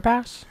in the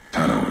underpass?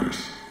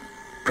 Tunnelers.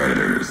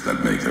 Predators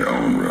that make their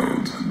own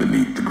roads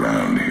beneath the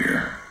ground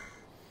here.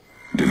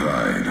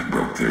 Divide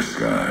broke their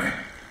sky,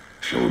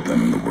 showed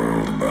them the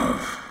world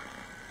above,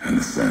 and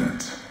the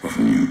scent of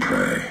new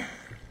prey.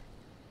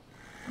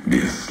 Be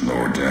a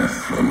slower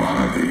death for the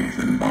Mojave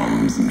than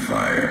bombs and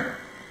fire,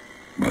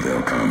 but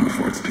they'll come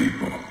for its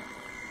people,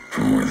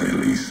 from where they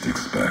least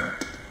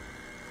expect,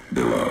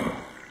 below.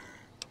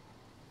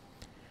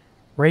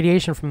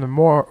 Radiation from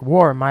the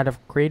war might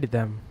have created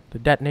them. The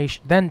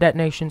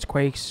detonations,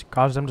 quakes,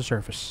 caused them to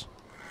surface.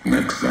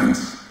 Makes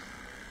sense.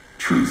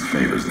 Truth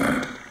favors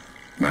that.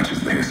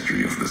 Matches the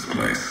history of this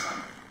place.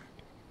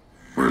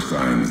 Were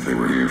signs they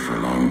were here for a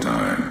long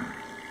time.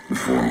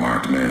 Before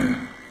marked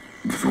men.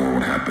 Before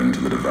what happened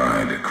to the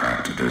Divide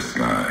cracked their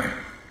sky.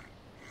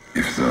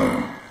 If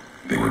so,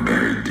 they were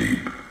buried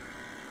deep.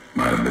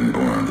 Might have been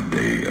born the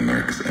day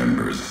America's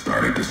embers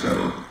started to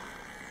settle.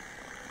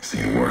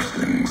 Seen worse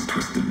things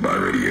twisted by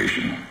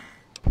radiation.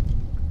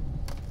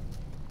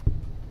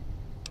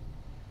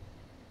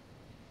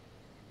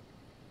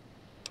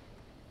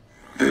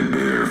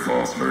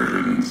 false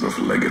versions of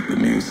Legate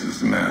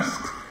Linus's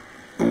masks.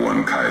 The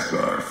one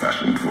Caesar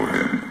fashioned for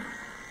him.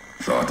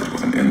 Thought it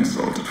was an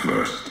insult at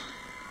first.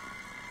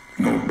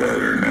 No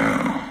better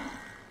now.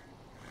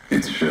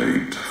 It's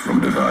shaped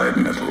from divide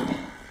metal,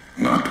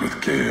 not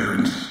with care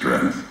and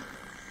strength,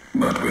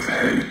 but with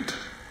hate.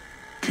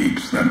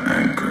 Keeps them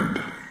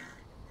anchored.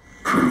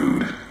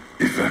 Crude,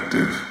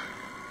 effective,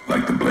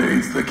 like the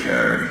blades they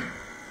carry.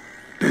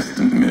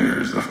 Distant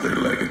mirrors of their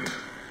legate,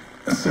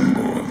 a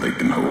symbol they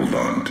can hold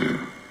on to,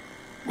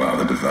 while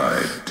the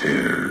divide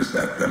tears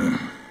at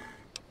them.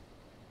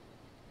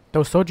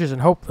 Those soldiers in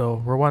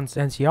Hopeville were once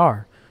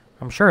NCR.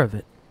 I'm sure of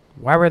it.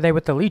 Why were they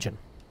with the Legion?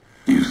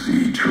 You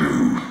see,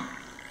 true.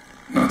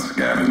 Not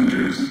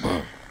scavengers.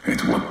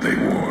 It's what they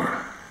wore.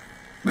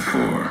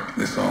 Before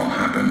this all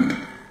happened.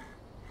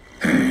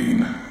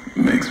 Pain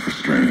makes for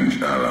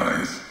strange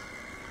allies.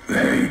 The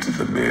hate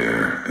the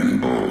bear and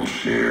bull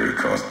shared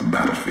across the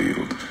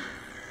battlefield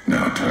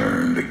now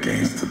turned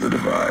against the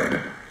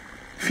divide.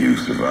 Few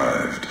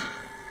survived.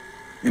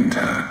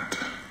 Intact.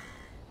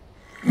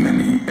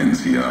 Many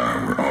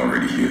NCR were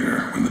already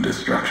here when the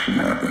destruction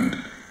happened,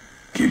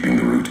 keeping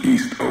the route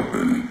east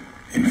open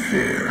in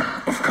fear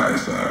of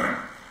Caesar,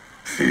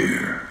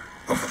 fear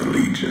of the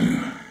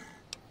Legion.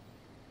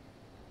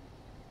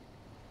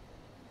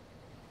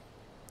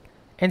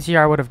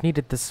 NCR would have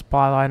needed this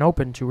supply line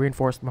open to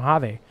reinforce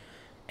Mojave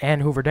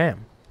and Hoover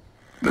Dam.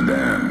 The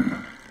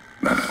dam,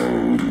 that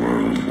old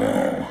world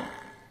wall.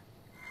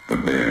 The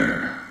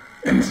bear,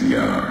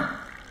 NCR,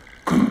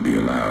 couldn't be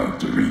allowed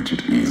to reach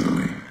it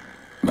easily.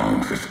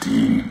 Long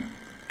 15,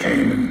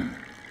 Cayman,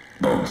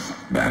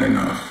 both bad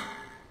enough.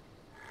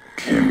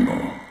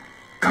 Kimball,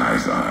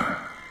 Kaiser,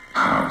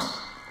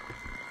 House.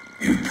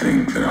 You'd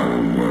think their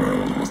whole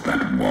world was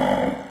that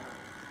wall,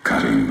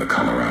 cutting the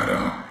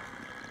Colorado.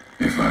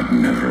 If I'd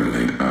never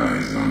laid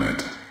eyes on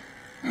it,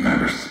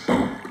 never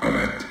spoke of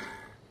it.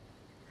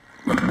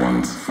 But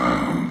once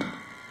found,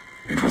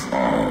 it was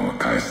all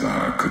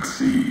Kaiser could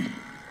see.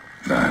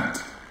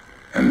 That,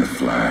 and the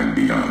flag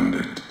beyond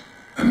it,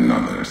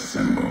 another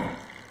symbol,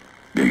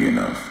 big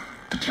enough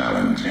to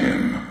challenge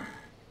him.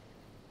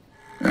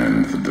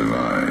 And the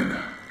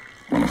divide,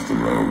 one of the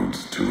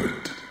roads to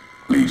it.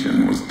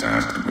 Legion was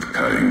tasked with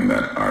cutting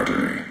that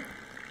artery.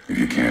 If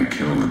you can't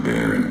kill the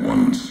bear in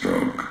one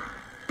stroke,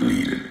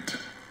 bleed it,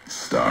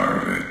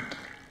 starve it.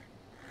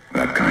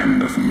 That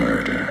kind of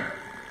murder.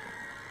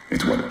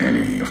 It's what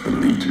any of the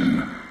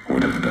Legion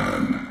would have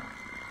done.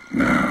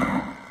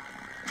 Now,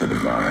 the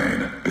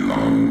divide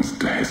belongs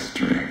to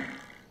history.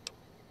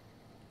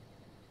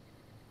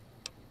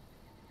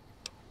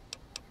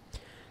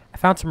 I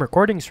found some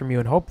recordings from you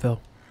in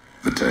Hopeville.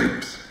 The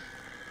tapes.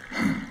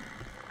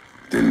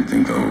 Didn't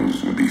think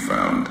those would be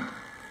found.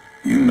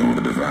 You know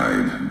the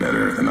divide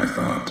better than I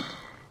thought.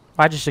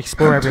 I just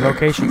explore every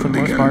location for the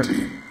most part.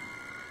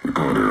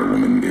 Recorder a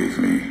woman gave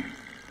me.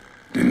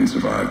 Didn't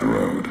survive the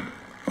road.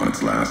 On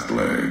its last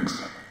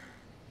legs.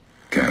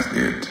 Cast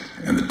it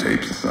and the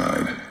tapes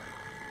aside.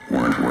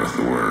 Weren't worth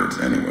the words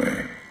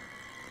anyway.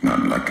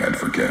 Not like I'd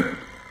forget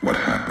what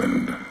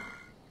happened.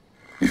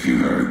 If you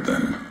heard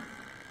them.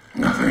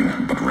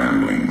 Nothing but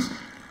ramblings.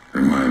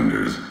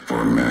 Reminders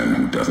for a man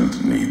who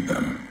doesn't need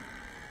them.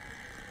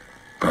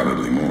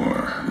 Probably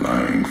more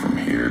lying from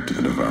here to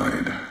the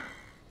divide.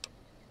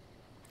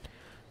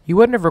 You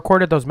wouldn't have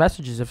recorded those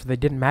messages if they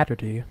didn't matter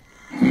to you.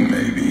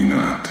 Maybe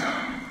not.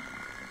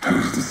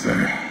 Who's to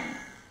say?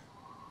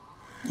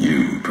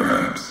 You,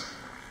 perhaps,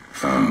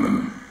 found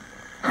them,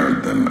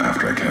 heard them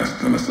after I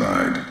cast them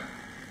aside.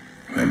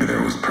 Maybe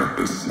there was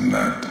purpose in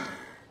that.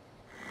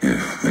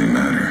 If they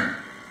matter,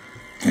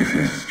 if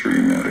history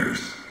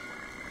matters,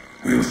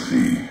 we'll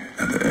see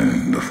at the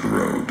end of the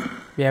road.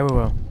 Yeah, we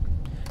will.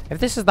 If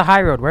this is the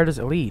high road, where does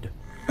it lead?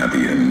 At the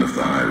end of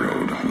the high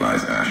road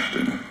lies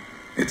Ashton,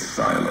 its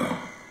silo.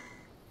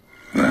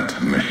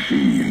 That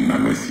machine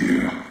I'm with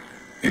you,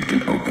 it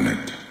can open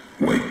it,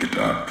 wake it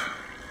up,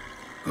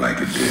 like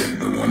it did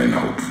the one in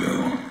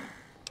Hopeville.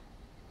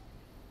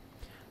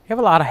 You have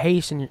a lot of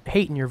hate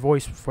in your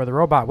voice for the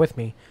robot with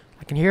me.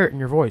 I can hear it in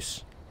your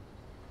voice.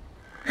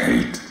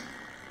 Hate?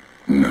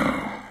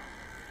 No.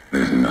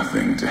 There's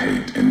nothing to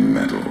hate in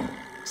metal,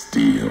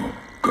 steel,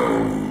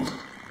 gold,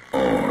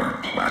 or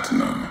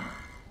platinum.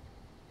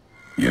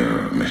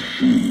 You're a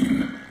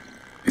machine.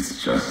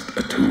 It's just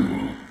a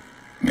tool,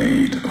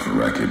 made of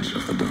wreckage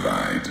of the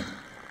divide.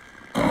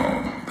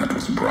 All that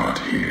was brought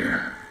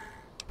here.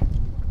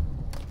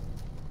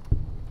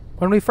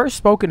 When we first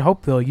spoke in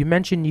Hopeville, you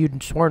mentioned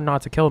you'd sworn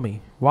not to kill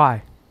me.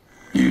 Why?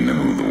 You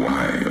know the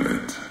why of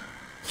it.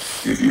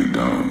 If you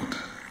don't,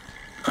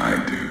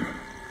 I do.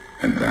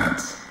 And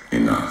that's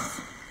enough.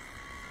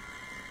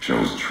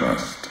 Shows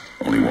trust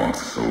only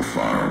walks so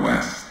far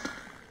west.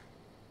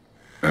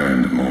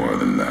 Earned more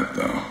than that,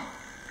 though,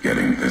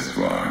 getting this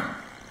far.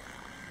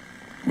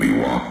 We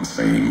walk the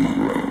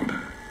same road,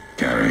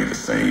 carry the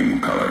same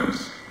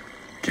colors.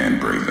 Can't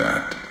break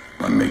that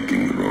by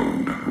making the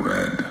road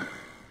red.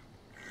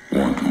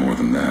 Want more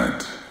than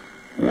that?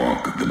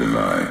 Walk the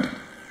divide.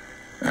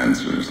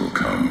 Answers will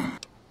come.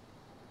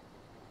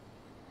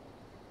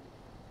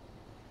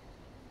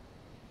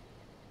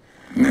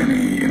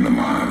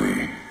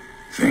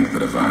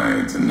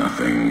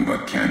 nothing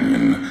but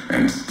canyon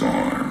and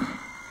storm.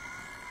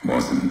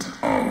 Wasn't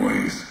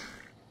always.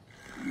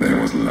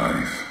 There was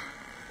life.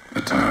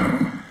 A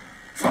town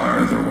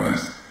farther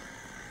west.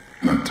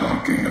 Not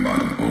talking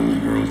about an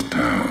old world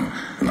town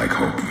like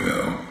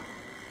Hopeville.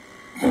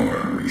 More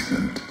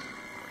recent.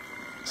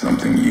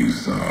 Something you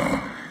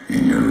saw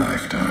in your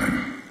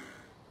lifetime.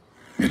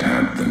 It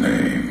had the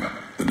name,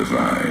 the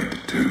Divide,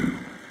 too.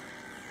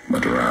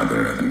 But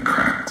rather than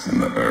cracks in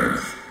the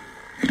earth,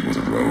 it was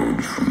a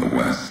road from the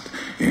west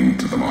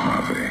into the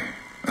Mojave,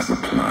 a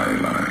supply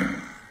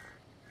line.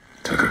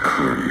 Took a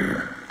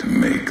courier to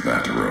make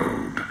that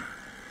road.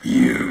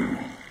 You.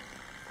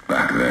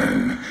 Back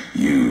then,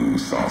 you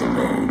saw the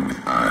road with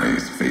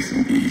eyes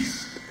facing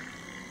east.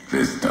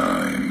 This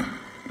time,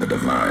 the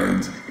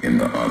divide's in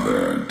the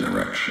other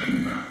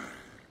direction.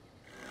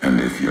 And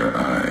if your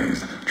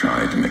eyes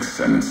try to make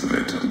sense of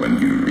it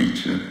when you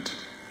reach it,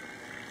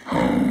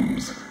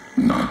 home's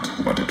not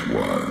what it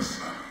was.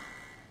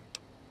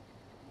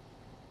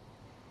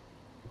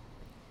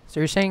 So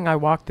you're saying I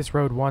walked this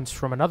road once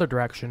from another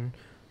direction,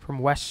 from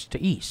west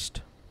to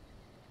east,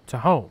 to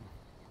home?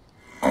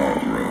 All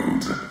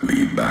roads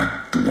lead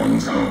back to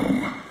one's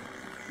home.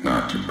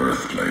 Not your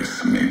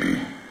birthplace,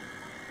 maybe,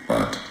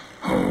 but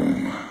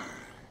home.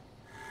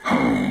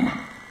 Home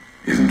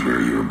isn't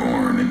where you were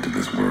born into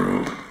this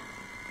world.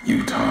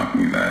 You taught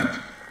me that.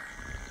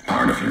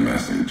 Part of your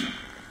message,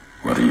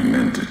 whether you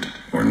meant it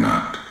or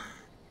not,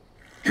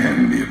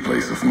 can be a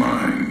place of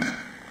mind,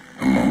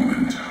 a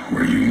moment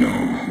where you know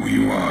who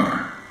you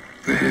are,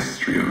 the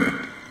history of it,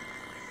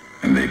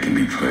 and they can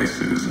be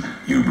places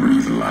you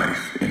breathe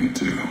life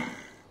into.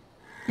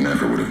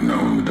 Never would have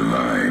known the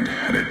Divide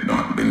had it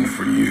not been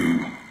for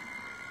you.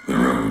 The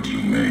road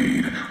you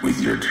made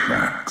with your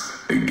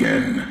tracks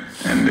again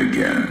and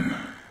again.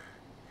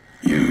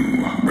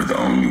 You were the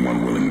only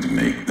one willing to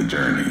make the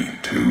journey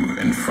to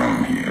and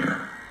from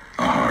here.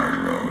 A hard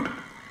road.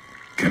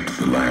 Kept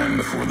the land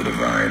before the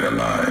Divide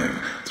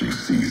alive through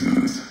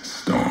seasons,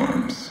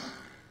 storms.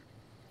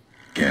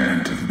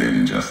 Can't have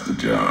been just a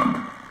job.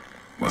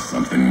 Was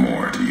something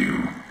more to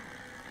you.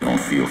 Don't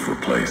feel for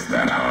a place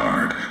that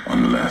hard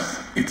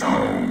unless it's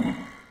home.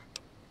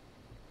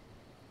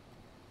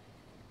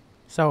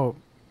 So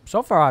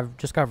far I've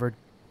discovered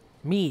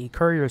me,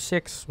 Courier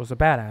 6, was a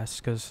badass,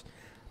 because...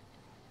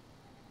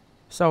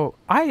 So,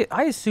 I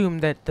assume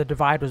that the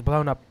Divide was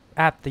blown up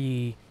at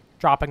the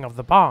dropping of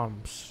the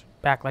bombs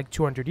back like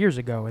 200 years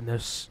ago in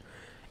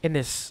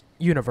this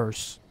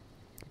universe.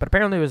 But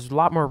apparently it was a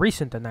lot more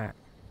recent than that.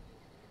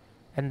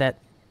 And that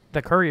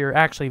the Courier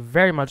actually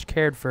very much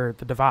cared for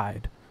the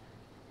Divide.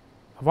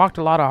 I've walked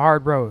a lot of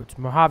hard roads,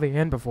 Mojave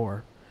and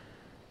before.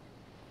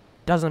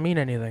 Doesn't mean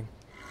anything.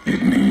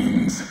 It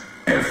means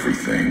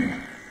everything.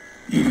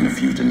 Even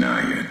if you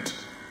deny it,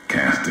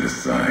 cast it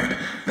aside,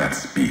 that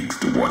speaks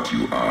to what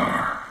you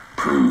are,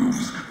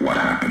 proves what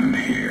happened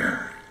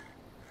here.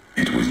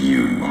 It was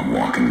you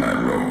walking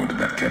that road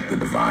that kept the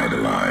Divide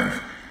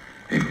alive.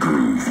 It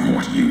grew from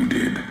what you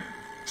did.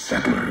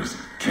 Settlers,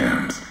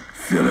 camps,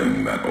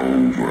 filling that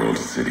old world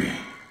city.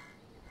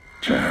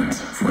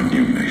 Chance for a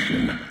new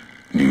nation,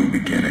 new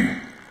beginning,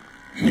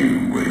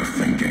 new way of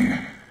thinking.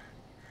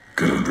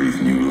 Could have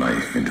breathed new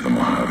life into the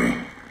Mojave,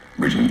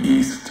 bridging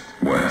east,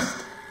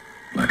 west,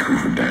 like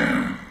Hoover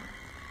Dam.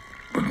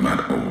 But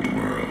not old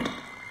world.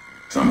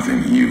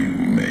 Something you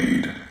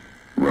made.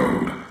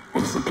 Road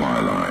was a supply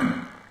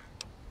line.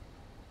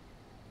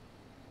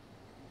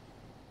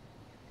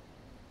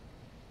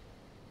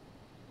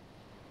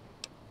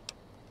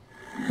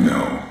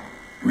 No,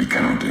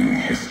 recounting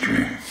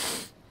history.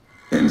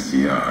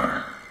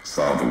 NCR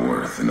saw the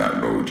worth in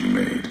that road you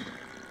made.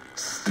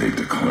 Staked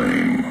a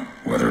claim,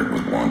 whether it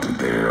was wanted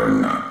there or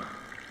not.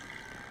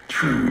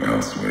 True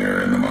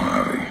elsewhere in the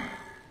Mojave.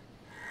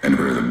 And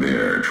where the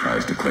bear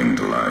tries to cling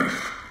to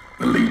life,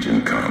 the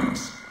Legion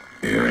comes,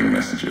 bearing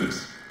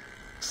messages.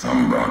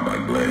 Some brought by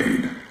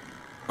blade,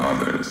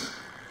 others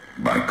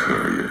by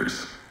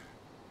couriers.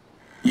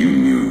 You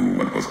knew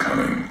what was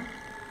coming,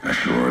 as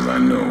sure as I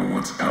know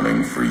what's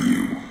coming for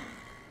you.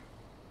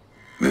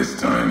 This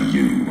time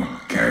you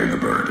carry the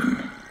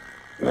burden.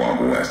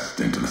 Walk west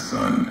into the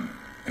sun,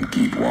 and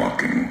keep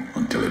walking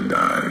until it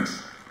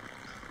dies.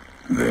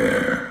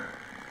 There,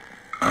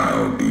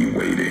 I'll be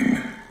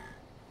waiting.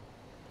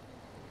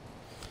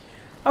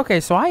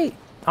 Okay, so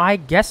I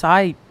guess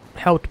I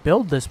helped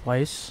build this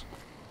place.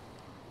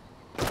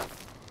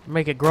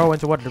 Make it grow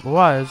into what it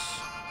was.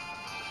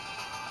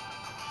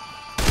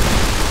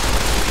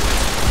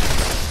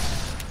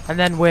 And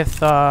then with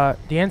the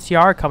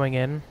NCR coming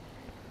in,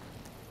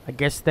 I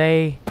guess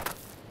they,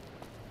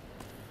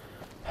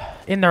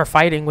 in their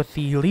fighting with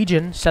the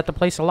Legion, set the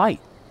place alight.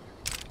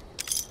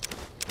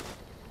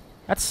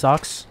 That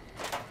sucks.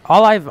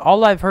 All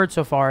I've heard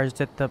so far is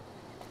that the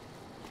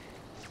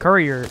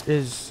Courier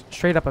is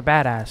straight up a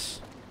badass.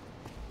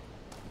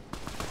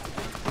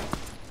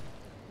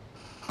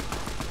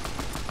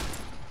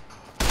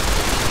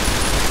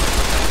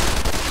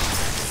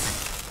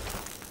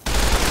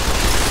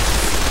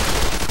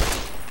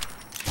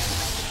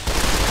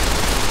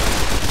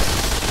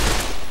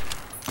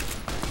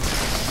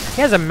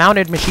 He has a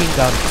mounted machine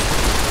gun.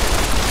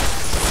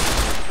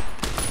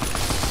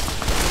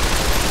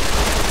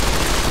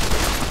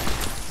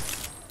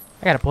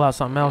 I gotta pull out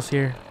something else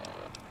here.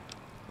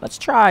 Let's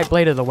try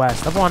Blade of the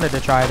West. I've wanted to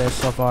try this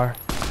so far.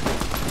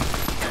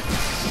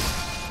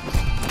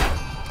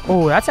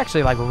 Oh, that's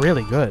actually like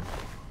really good.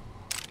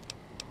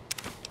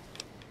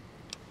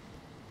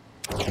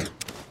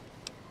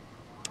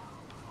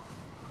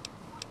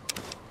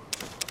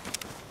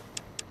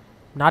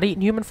 Not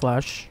eating human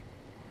flesh.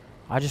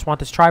 I just want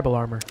this tribal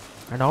armor.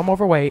 I know I'm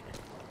overweight.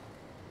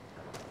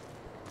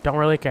 Don't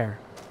really care.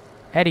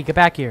 Eddie, get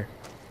back here.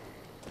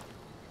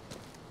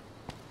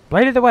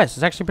 Blade of the West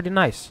is actually pretty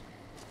nice.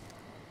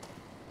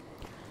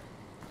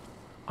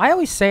 I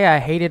always say I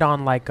hate it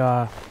on like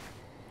well,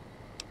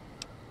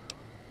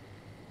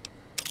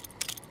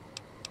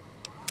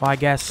 I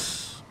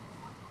guess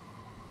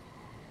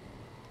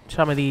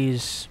some of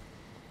these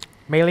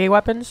melee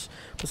weapons,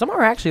 but some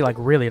are actually like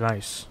really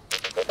nice.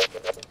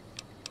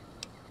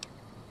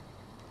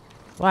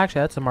 Well,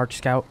 actually, that's a March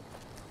Scout.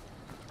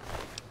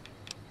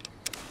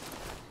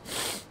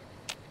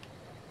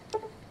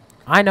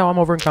 I know I'm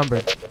over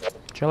encumbered.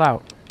 Chill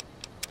out.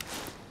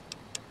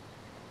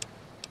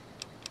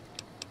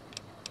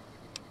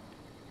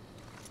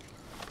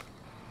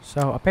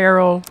 So,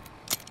 apparel.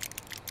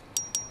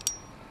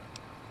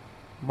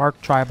 Mark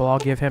Tribal, I'll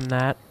give him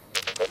that.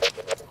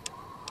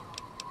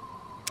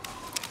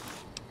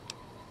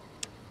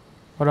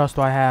 What else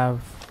do I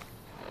have?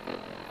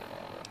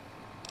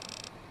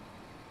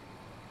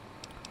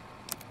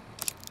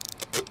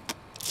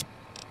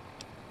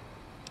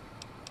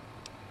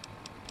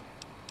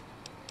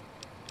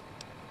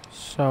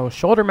 So,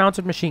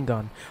 shoulder-mounted machine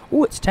gun.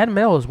 Ooh, it's 10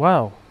 mil as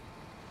well.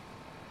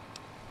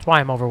 That's why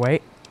I'm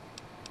overweight.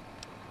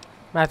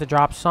 I'm gonna have to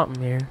drop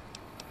something here.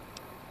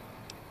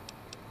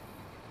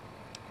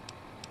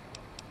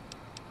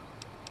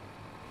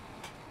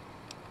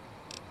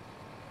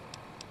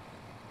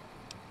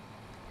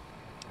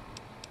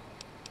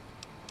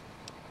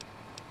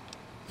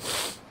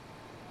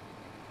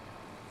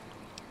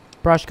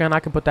 Brush gun,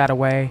 I can put that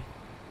away.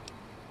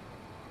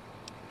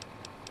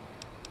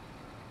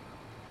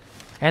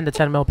 And the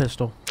 10 mil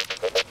pistol.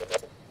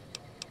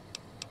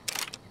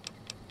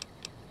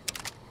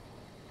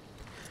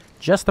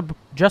 Just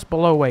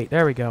below weight.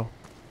 There we go.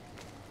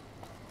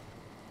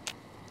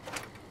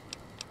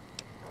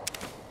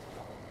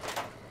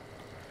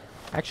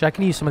 Actually, I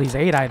can use some of these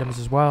 8 items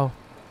as well.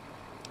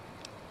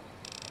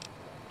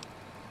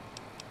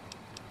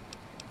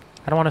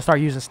 I don't want to start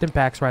using stim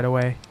packs right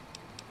away.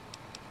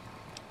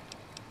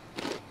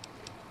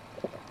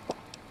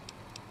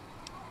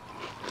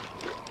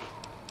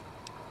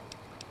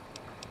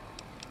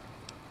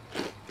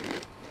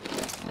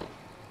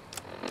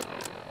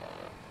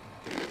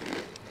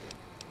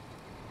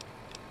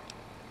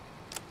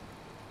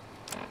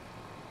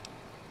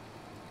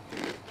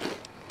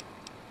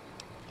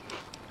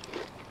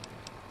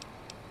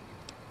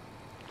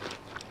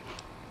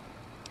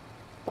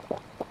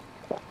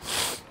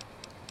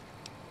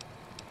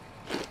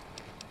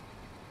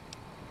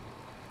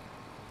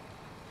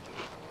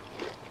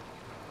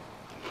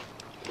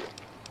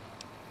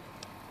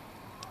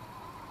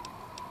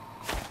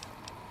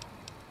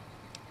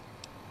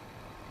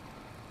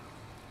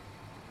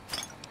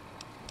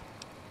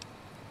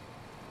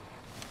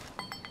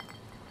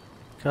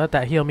 So let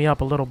that heal me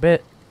up a little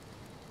bit.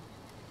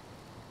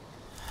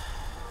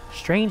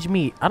 Strange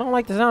meat. I don't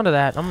like the sound of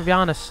that. I'm gonna be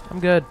honest. I'm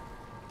good.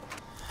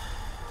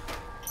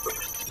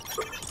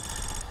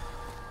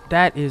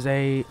 That is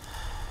a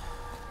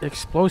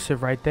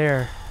explosive right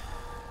there.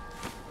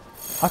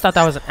 I thought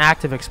that was an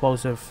active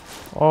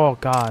explosive. Oh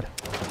god.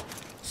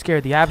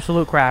 Scared the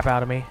absolute crap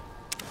out of me.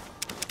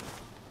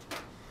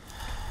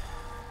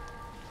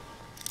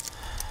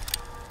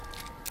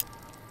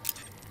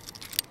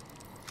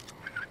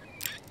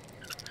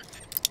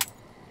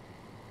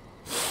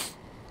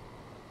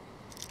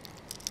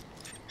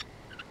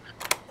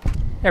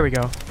 There we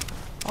go.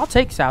 I'll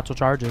take satchel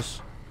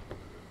charges.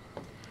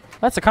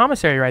 That's a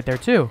commissary right there,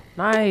 too.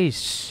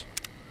 Nice.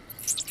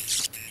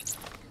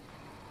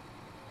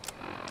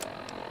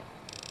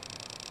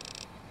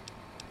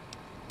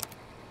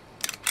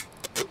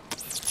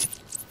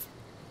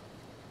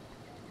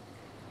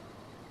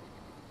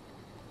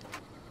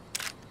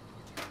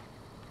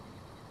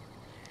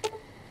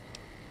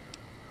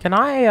 Can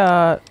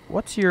I,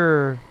 what's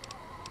your...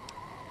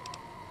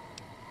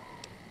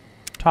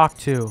 talk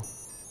to?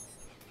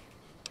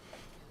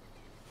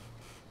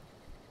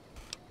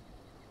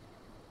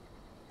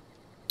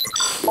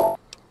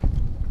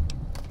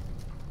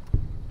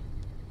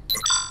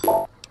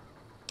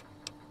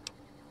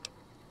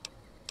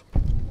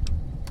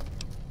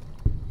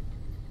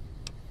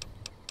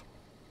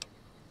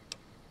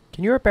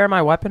 Can you repair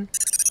my weapon?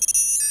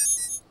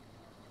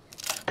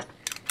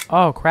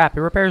 Oh, crap.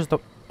 It repairs the...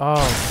 Oh.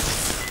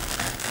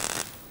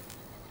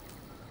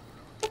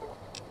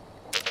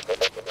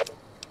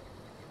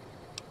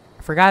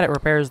 I forgot it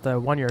repairs the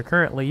one you're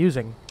currently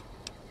using.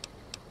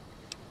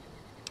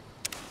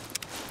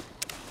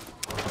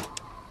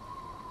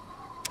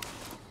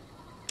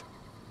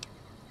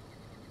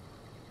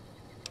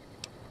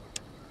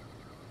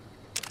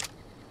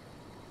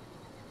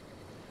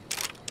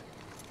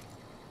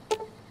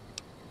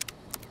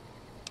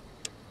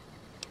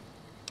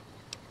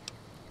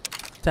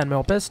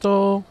 10mm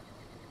pistol.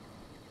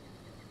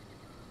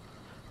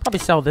 Probably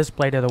sell this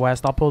blade to the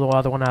west. I'll pull the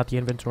other one out the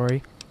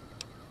inventory.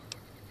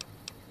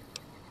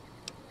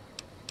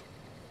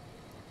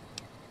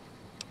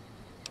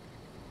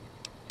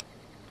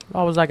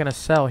 What was I gonna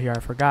sell here? I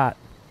forgot.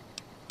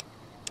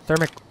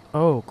 Thermic.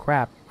 Oh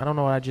crap! I don't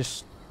know what I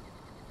just.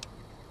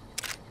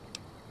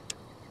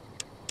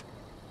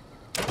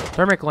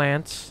 Thermic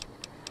lance,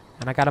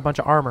 and I got a bunch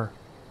of armor.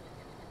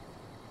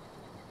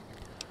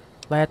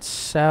 Let's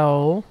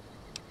sell.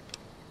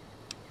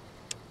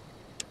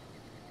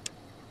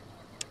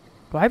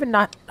 Do I even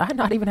not? I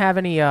not even have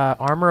any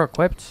armor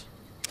equipped.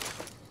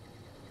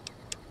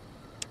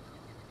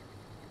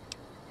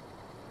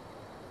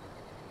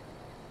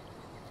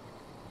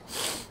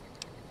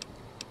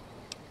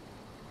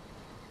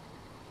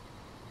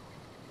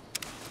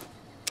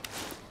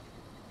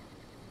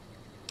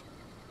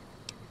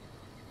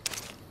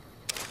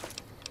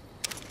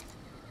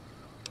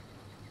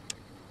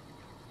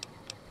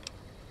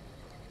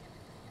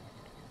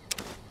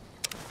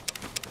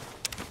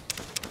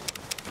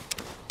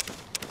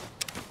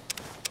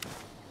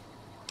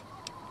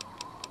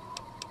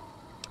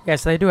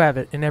 Yes, they do have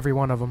it in every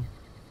one of them.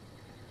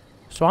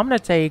 So I'm going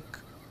to take...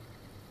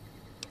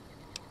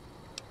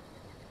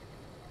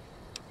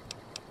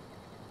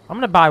 I'm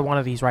going to buy one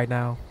of these right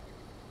now.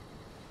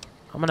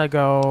 I'm going to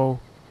go...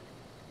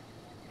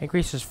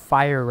 Increases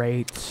fire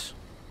rates.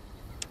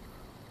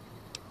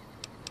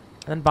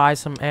 And then buy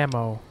some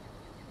ammo.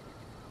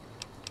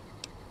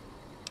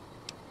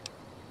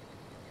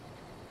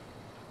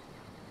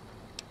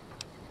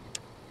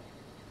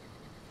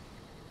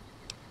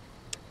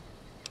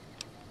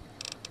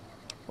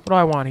 What do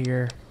I want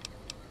here?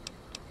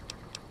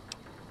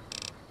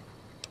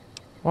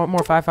 Want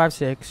more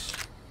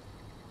 5.56.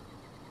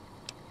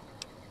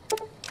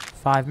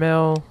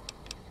 5mm.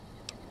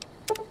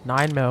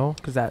 9mm,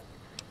 because that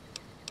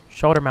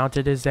shoulder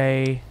mounted is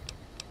a...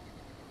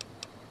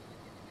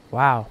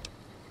 Wow.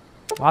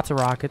 Lots of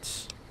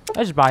rockets.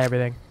 I just buy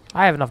everything.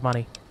 I have enough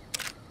money.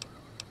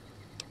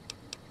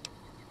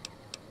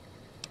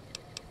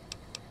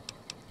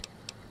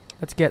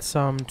 Let's get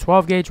some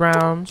 12 gauge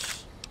rounds.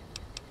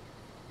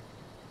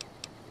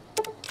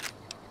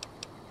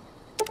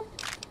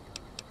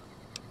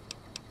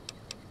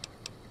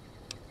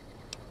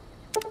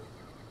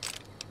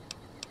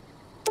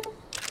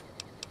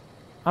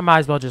 I might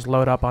as well just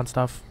load up on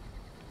stuff.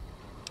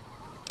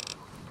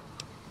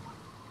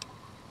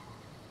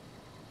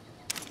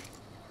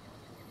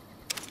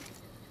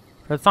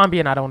 For the time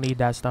being, I don't need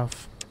that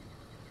stuff.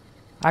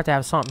 I have to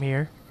have something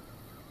here.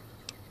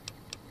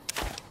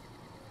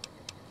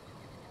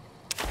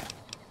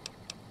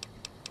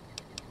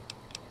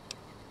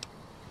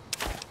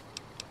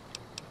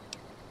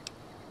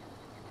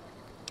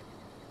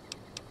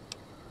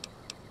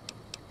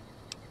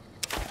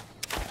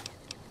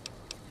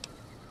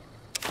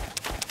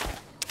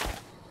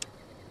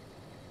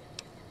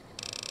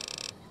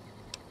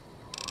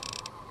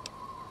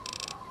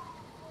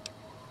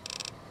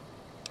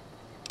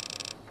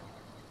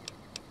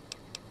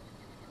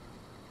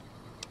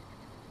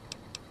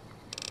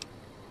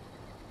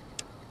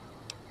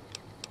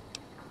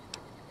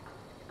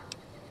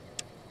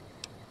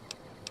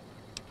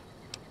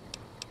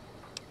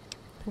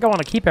 I think I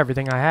want to keep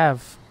everything I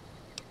have.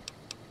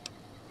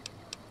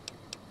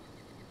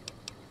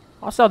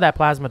 I'll sell that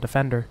plasma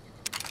defender.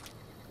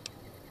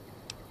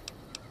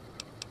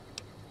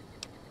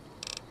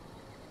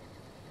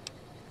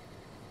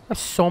 I have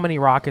so many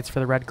rockets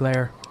for the red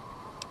glare.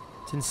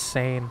 It's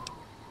insane.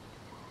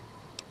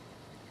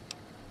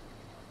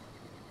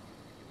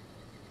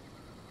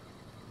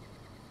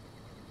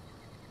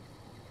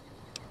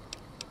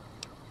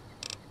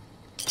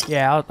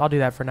 Yeah, I'll do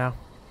that for now.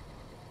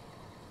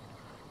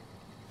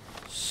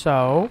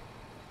 So,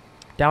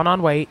 down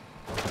on weight.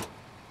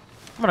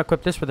 I'm going to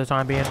equip this for the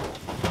time being.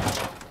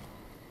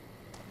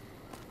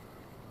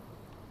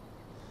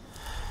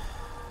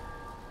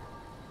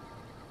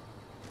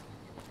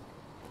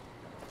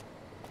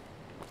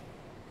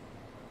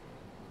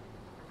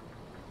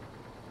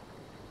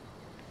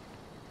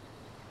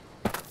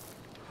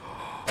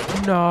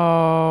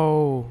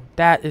 No,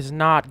 that is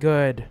not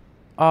good.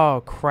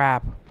 Oh,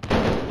 crap.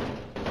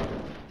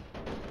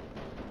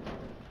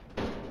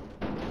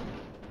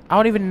 I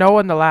don't even know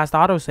when the last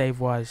autosave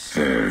was.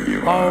 There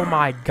you are. Oh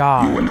my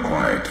god. You went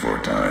quiet for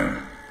a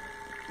time.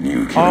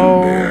 New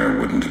killing bear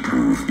wouldn't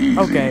prove easy.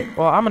 Okay,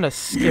 well I'm gonna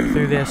skip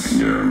through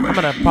this. I'm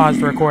gonna pause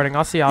the recording.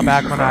 I'll see y'all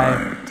back when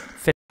I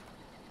fit.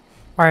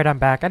 Alright, I'm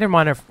back. I didn't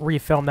want to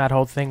refilm that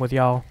whole thing with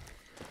y'all.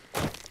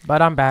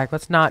 But I'm back.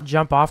 Let's not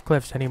jump off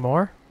cliffs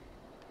anymore.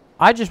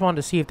 I just wanted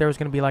to see if there was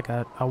gonna be like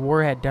a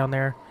warhead down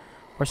there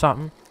or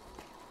something.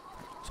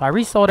 So I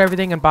resold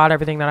everything and bought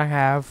everything that I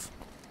have.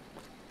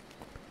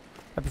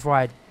 Before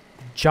I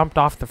jumped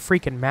off the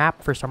freaking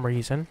map for some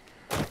reason.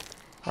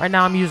 Right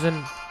now I'm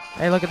using...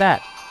 Hey, look at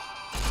that.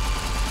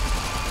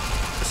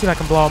 Let's see if I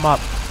can blow them up.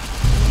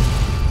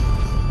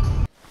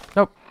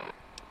 Nope.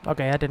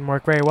 Okay, that didn't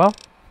work very well.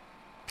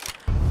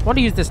 I want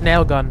to use this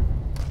nail gun.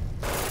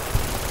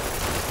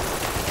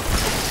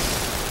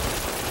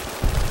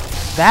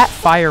 That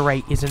fire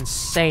rate is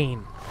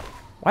insane.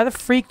 Why the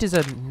freak does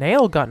a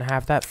nail gun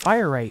have that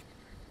fire rate?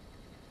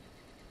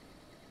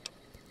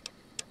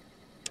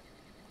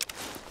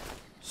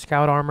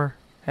 Scout armor.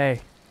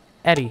 Hey,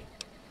 Eddie.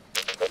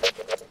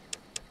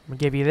 I'm gonna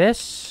give you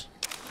this.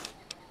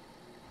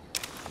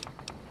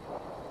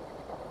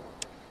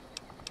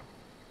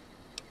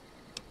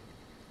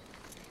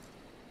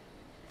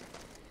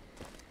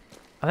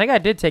 I think I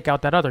did take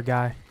out that other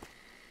guy.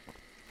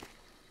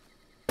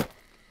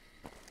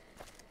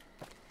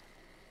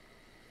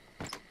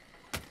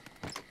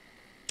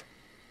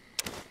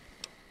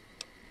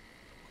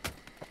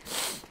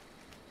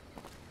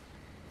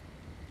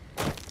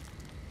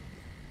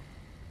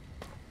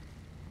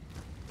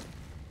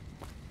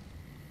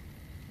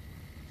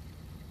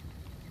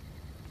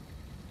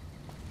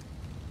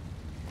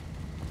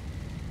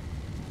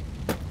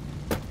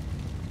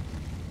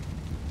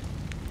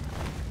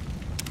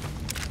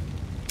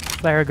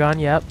 Flare gun,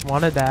 yep,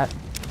 wanted that.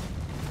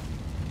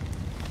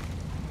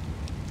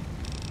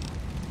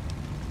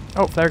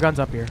 Oh, flare gun's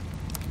up here.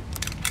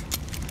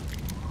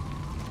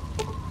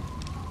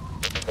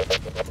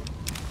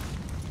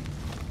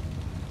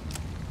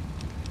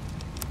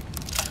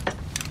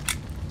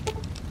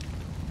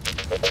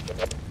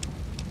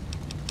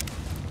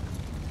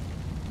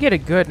 Get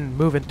it good and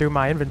moving through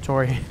my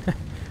inventory.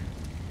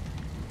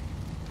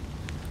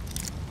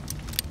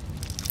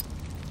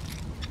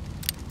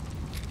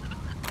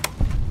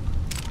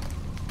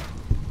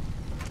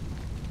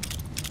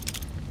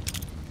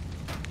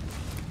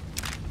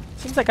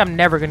 Seems like I'm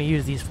never gonna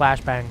use these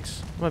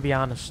flashbangs. I'm gonna be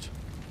honest.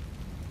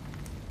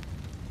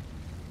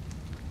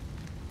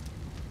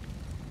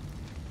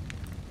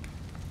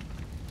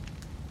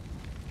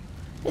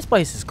 This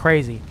place is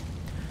crazy.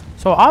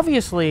 So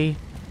obviously,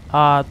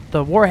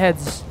 the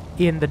warheads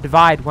in the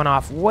Divide went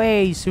off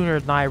way sooner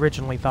than I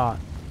originally thought.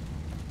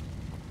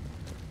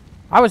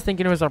 I was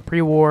thinking it was a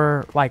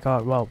pre-war, like,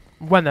 well,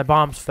 when the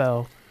bombs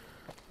fell.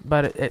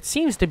 But it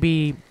seems to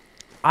be,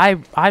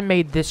 I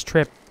made this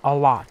trip a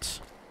lot.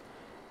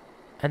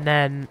 And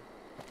then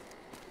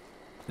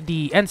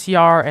the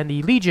NCR and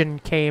the Legion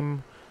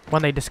came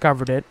when they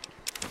discovered it.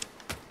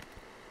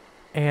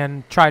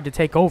 And tried to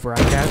take over, I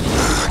guess.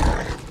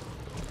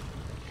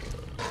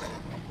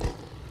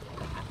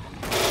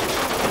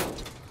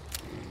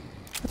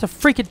 That's a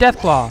freaking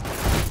Deathclaw.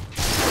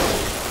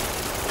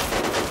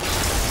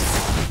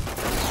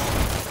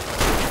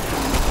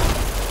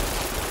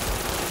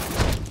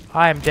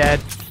 I am dead.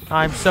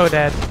 I'm so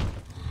dead.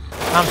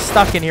 I'm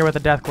stuck in here with a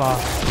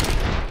Deathclaw.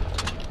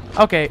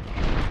 Okay.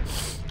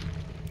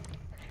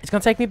 It's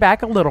gonna take me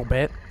back a little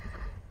bit.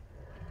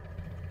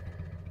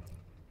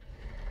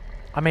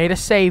 I made a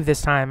save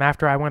this time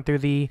after I went through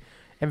the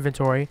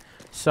inventory.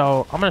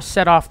 So I'm gonna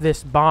set off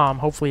this bomb.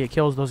 Hopefully it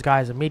kills those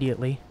guys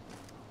immediately.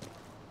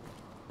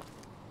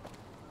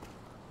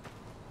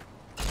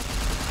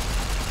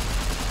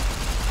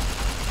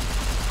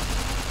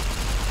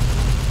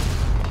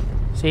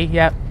 See?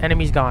 Yep,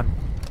 enemy's gone.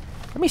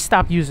 Let me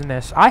stop using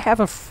this. I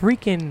have a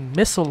freaking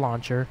missile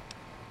launcher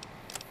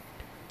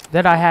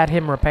that I had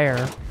him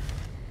repair.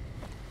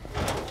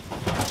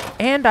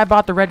 And I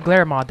bought the red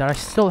glare mod that I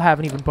still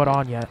haven't even put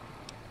on yet.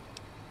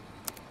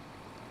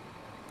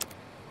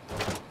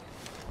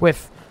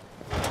 With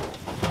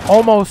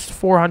almost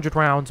 400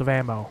 rounds of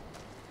ammo.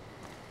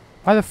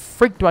 Why the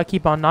freak do I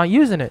keep on not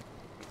using it?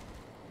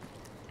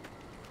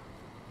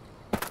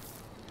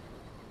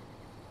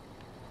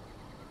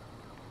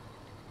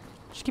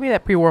 Just give me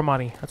that pre-war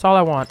money. That's all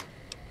I want.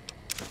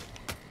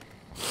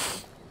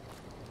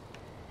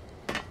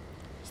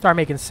 Start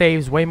making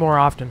saves way more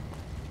often.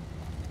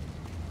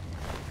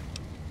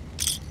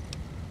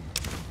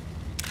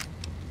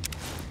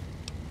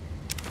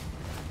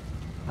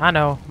 I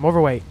know, I'm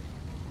overweight.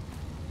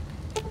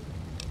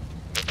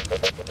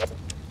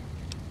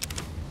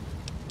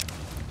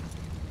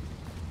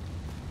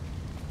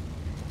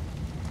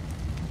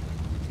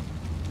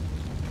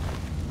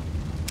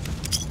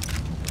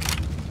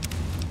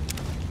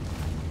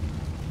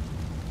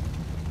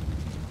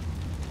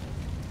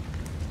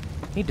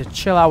 Need to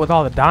chill out with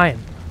all the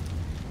dying.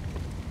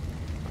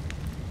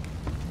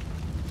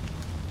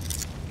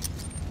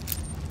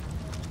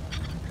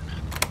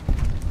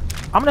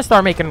 I'm gonna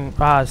start making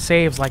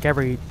saves like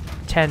every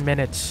 10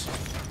 minutes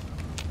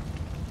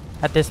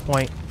at this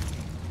point.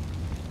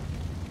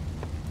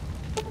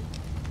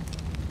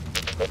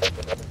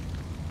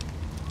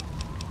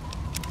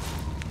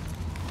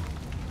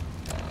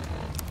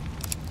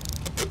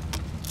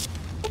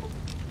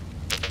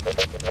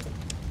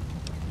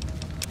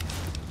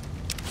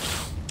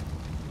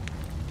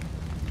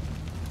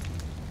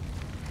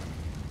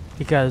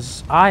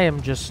 Because I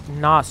am just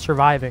not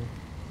surviving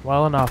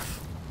well enough.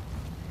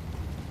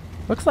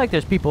 Looks like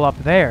there's people up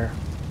there.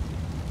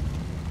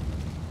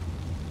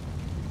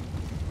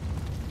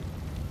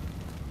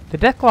 The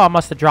Deathclaw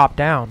must have dropped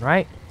down,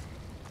 right?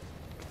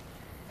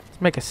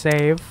 Let's make a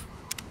save.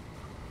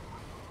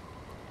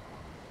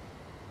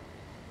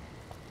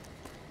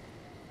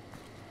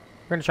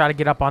 We're gonna try to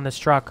get up on this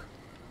truck.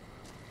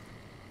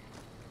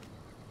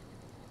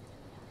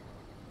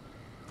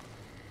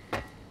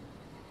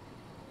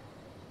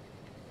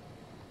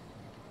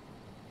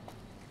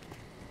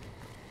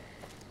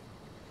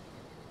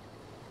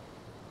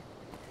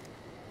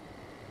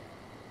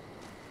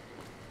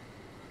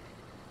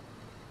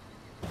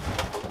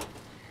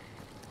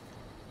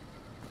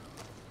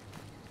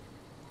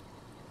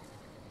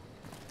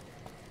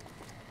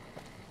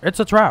 It's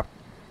a trap.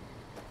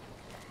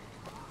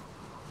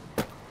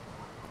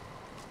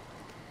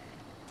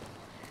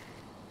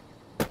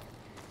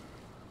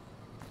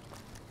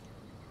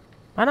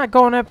 Am I not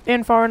going up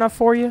in far enough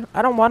for you?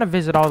 I don't want to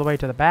visit all the way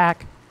to the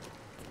back.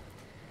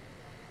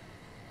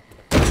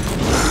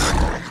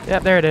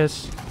 Yep, there it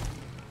is.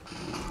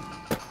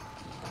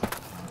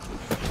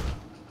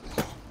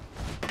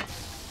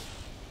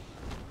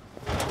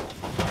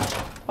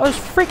 Oh, there's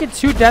freaking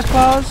 2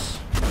 Deathclaws.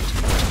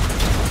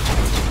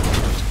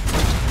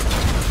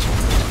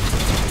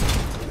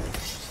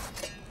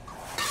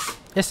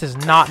 This is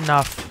not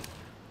enough.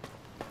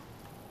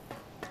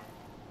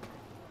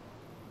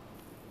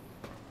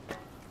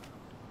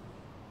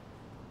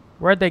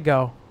 Where'd they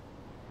go?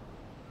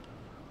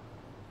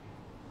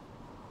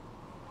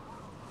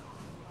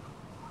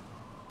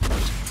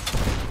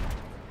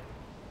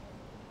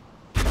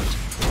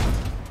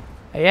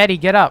 Hey, Eddie,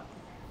 get up.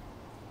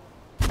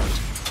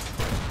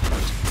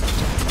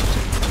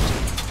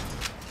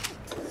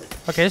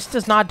 Okay, this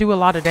does not do a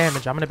lot of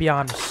damage, I'm gonna be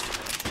honest.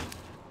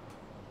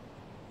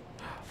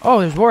 Oh,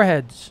 there's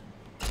warheads.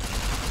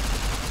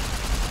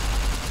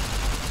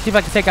 See if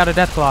I can take out a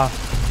Deathclaw.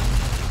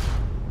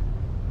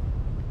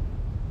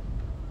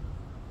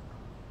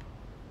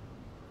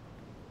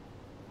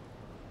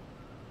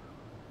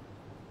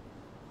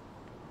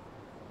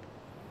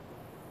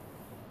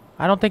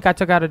 I don't think I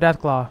took out a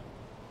Deathclaw.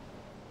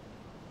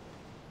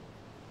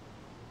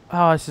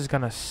 Oh, this is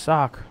gonna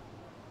suck.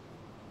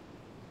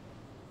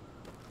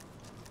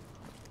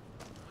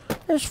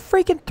 There's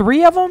freaking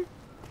 3 of them?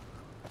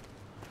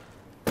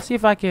 Let's see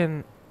if I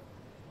can...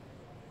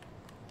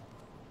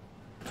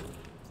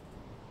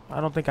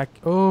 I don't think I...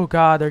 Oh,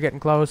 God, they're getting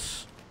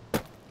close.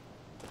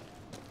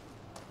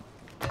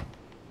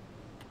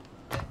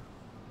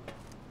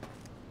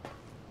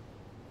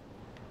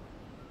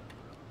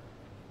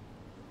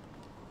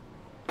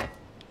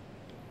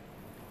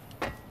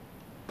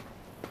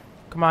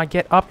 Come on,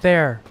 get up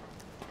there.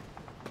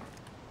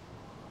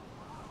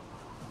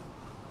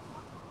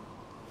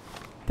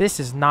 This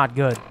is not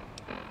good.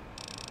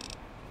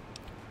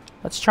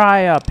 Let's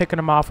try picking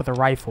them off with a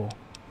rifle.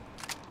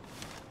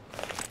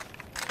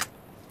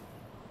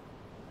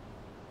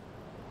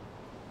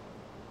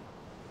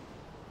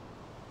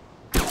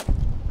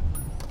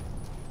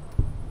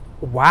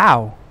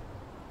 Wow.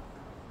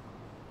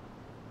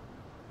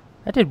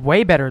 That did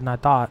way better than I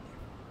thought.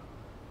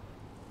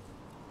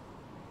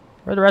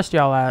 Where are the rest of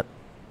y'all at?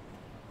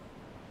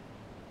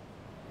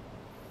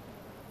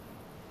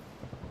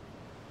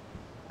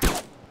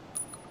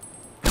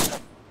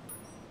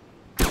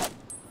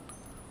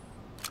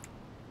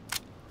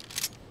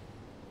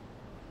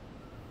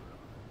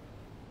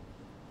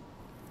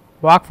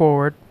 Walk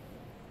forward.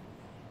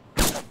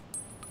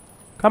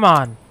 Come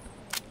on.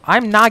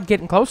 I'm not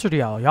getting closer to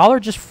y'all. Y'all are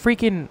just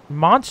freaking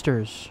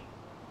monsters.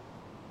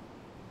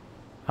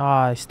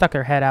 Ah, they stuck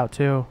their head out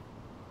too.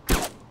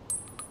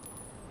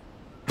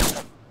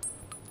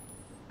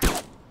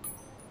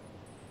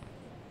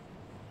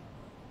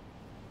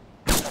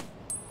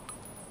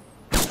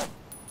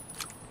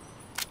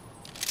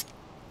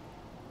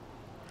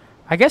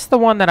 I guess the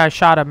one that I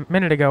shot a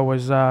minute ago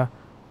was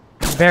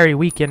very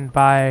weakened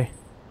by...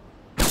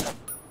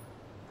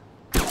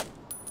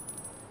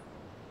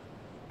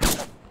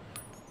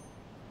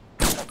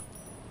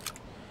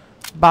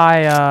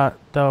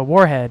 the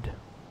warhead.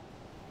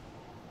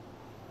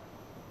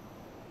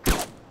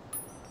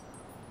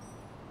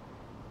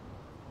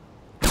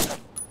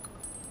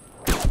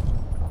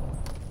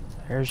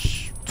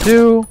 There's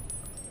 2.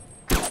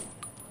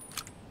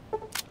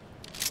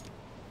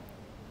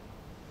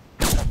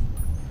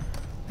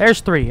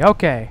 There's 3.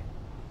 Okay.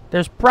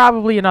 There's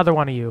probably another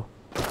one of you.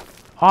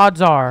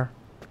 Odds are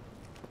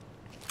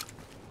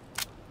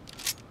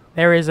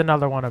there is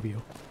another one of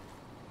you.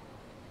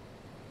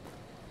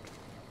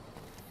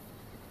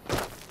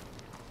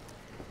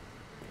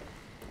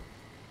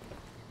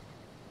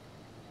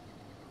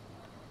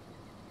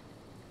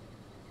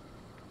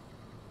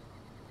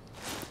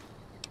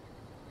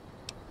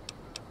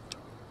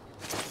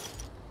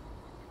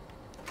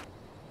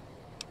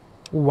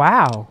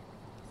 Wow.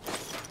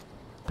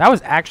 That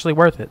was actually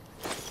worth it.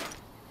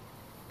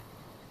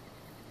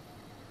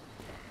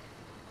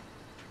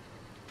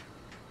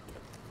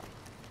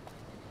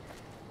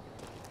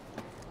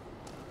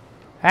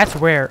 That's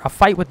rare. A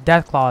fight with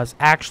Deathclaws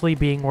actually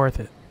being worth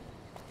it.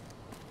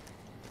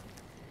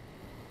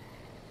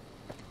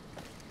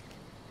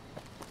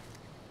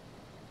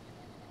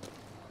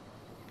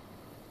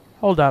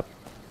 Hold up.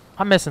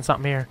 I'm missing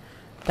something here.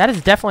 That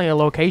is definitely a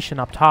location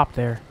up top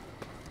there.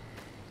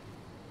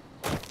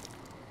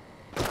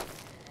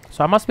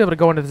 So I must be able to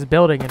go into this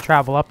building and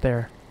travel up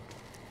there.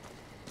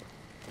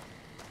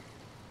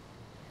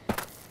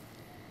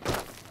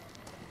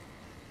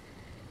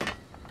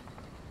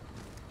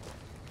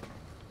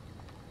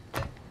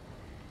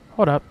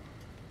 Hold up.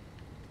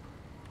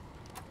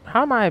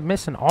 How am I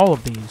missing all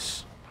of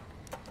these?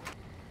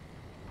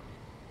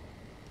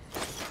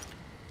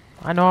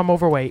 I know I'm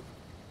overweight.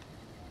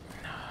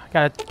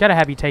 Gotta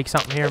have you take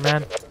something here,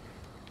 man.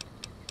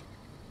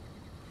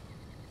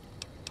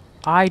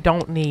 I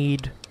don't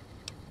need...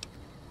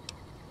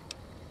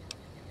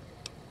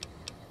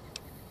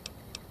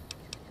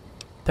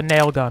 the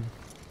nail gun.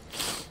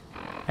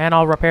 And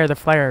I'll repair the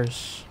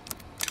flares.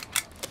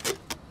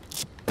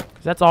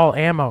 'Cause that's all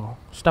ammo.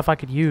 Stuff I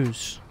could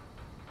use.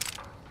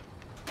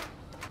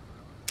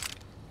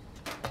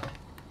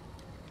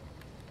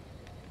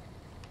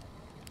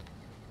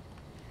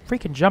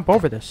 Freaking jump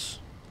over this.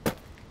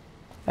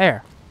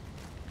 There.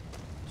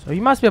 So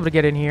you must be able to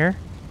get in here.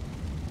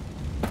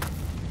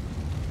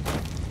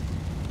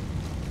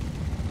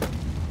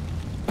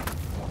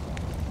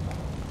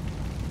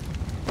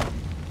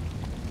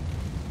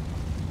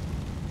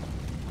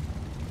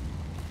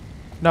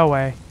 No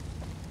way.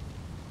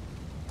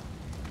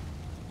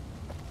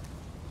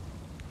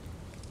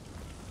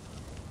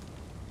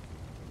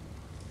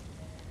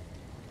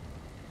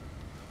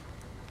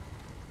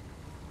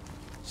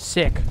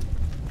 Sick.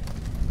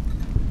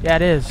 Yeah,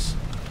 it is.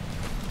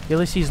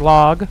 Ulysses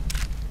log.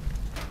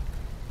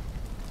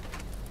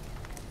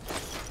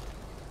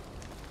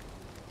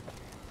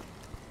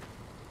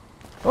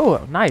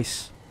 Oh,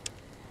 nice.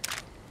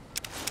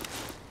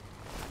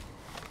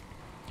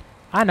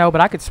 I know,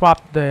 but I could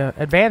swap the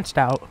advanced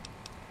out.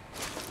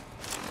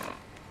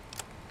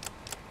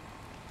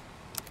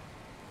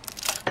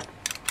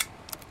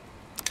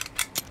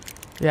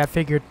 Yeah, I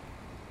figured.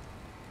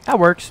 That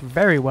works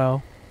very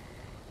well.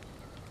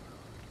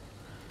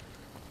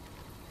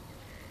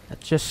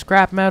 That's just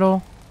scrap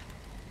metal.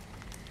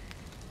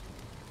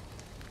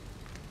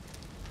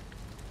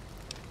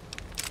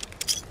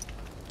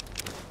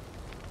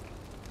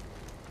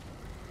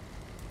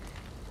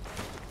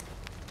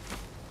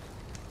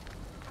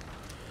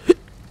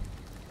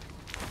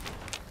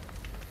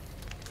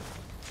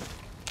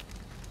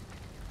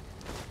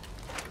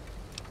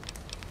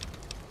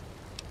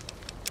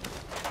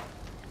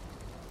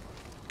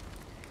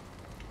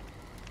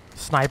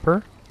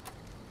 Sniper.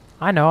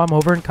 I know, I'm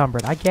over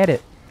encumbered. I get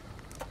it.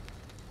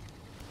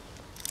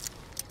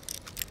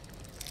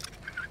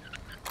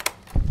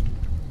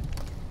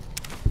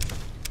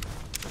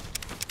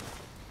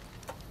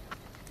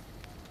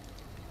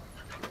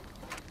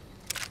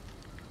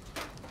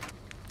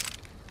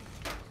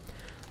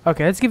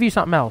 Okay, let's give you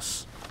something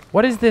else.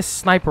 What does this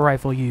sniper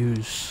rifle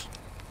use?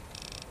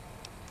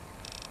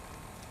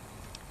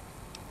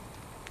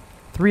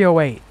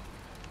 308.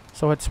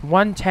 So it's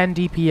 110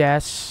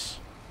 DPS,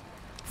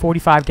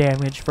 45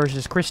 damage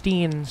versus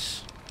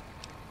Christine's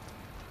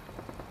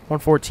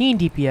 114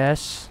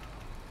 DPS,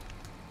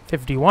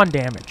 51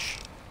 damage.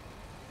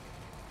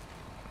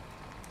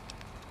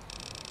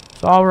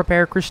 So I'll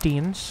repair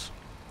Christine's.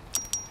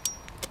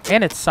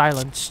 And it's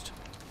silenced.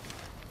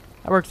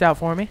 That works out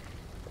for me.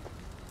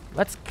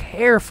 Let's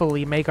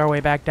carefully make our way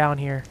back down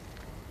here.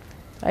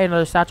 Hey,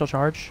 another satchel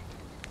charge.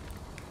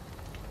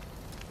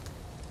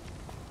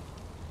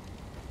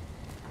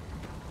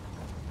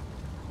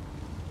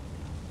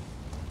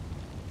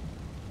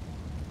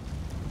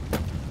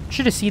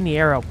 Should have seen the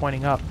arrow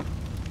pointing up.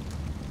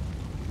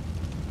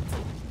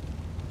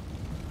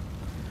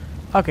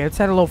 Okay, let's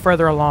head a little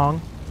further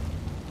along.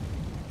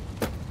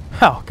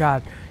 Oh,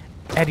 God.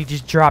 Eddie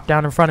just dropped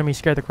down in front of me,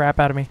 scared the crap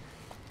out of me.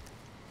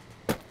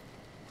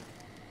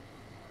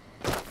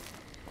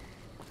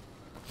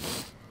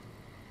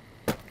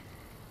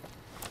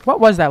 What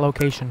was that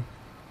location?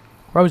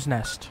 Crow's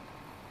Nest.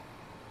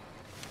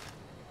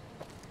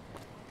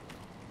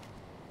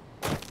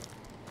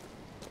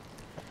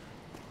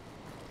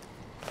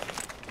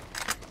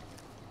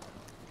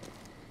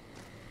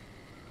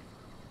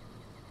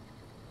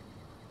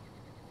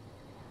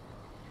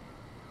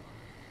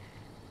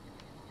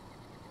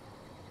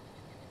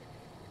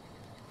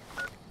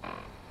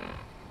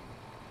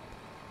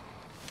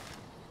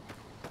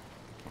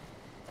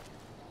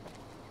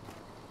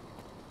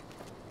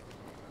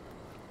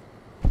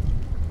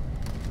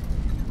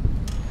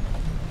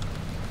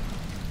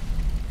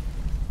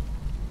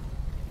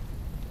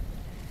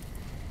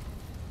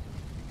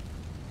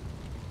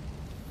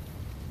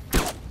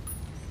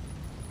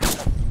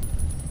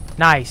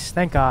 Nice,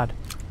 thank God.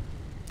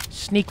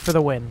 Sneak for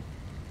the win.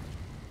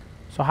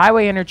 So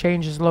highway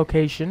interchange is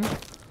location. I feel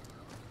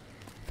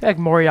like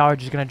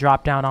Moriarty's just gonna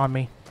drop down on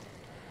me.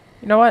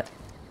 You know what?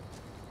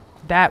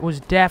 That was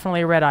definitely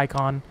a red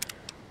icon.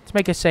 Let's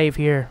make a save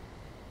here.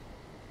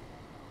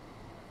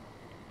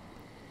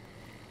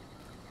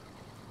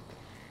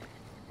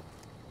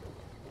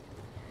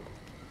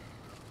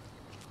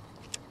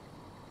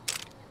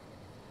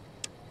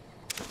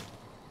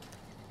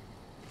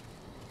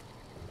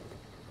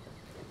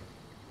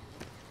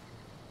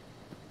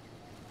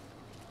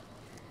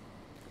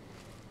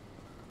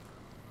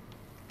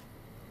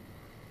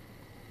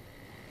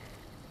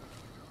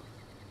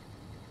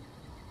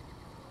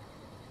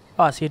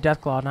 Oh, I see a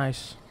Deathclaw.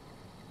 Nice.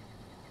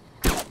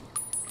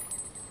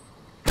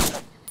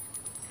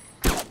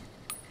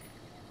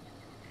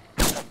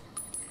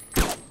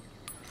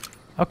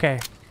 Okay.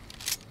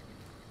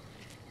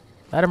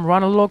 Let him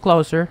run a little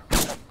closer.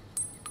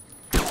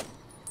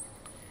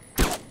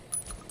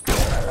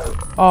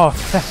 Oh,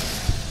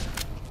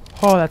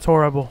 oh, that's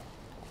horrible.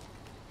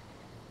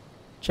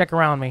 Check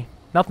around me.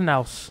 Nothing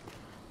else.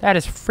 That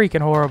is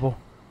freaking horrible.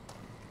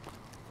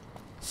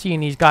 Seeing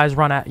these guys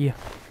run at you.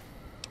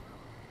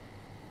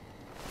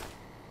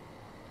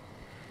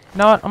 You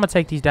know what? I'm gonna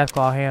take these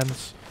Deathclaw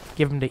hands.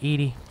 Give them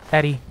to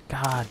Eddie.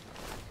 God.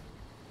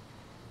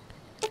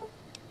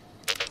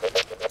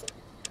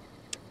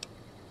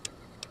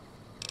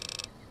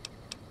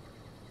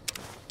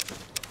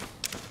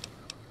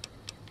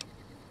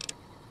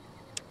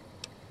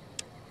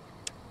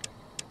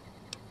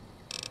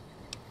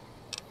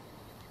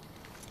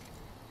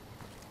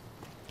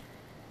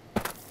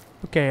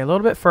 Okay, a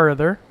little bit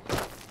further.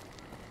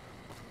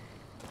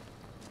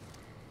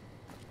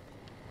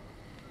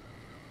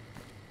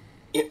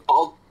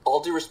 All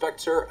due respect,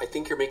 sir, I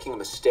think you're making a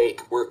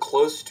mistake. We're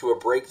close to a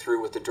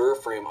breakthrough with the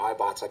Duraframe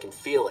iBots. I can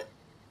feel it.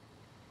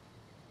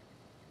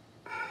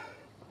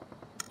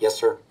 Yes,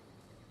 sir.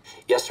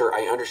 Yes, sir,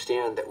 I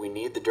understand that we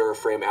need the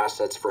Duraframe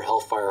assets for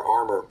Hellfire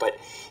armor, but...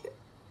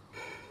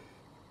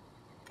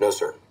 No,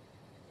 sir.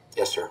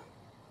 Yes, sir.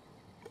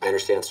 I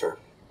understand, sir.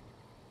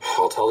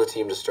 I'll tell the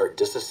team to start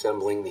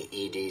disassembling the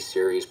ED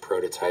series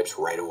prototypes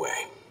right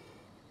away.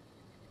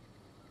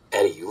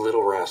 Eddie, you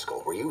little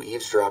rascal, were you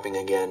eavesdropping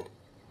again?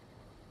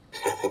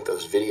 I think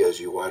those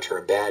videos you watch are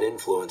a bad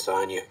influence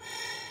on you.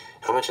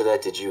 How much of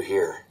that did you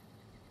hear?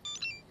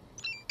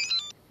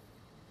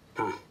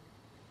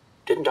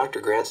 Didn't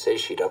Dr. Grant say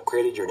she'd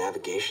upgraded your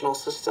navigational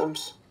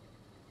systems?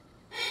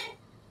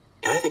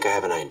 And I think I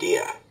have an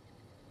idea.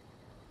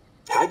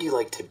 How'd you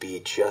like to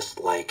be just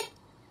like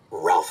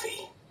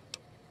Ralphie?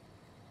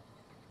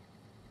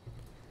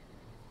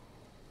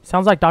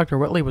 Sounds like Dr.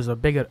 Whitley was a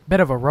bit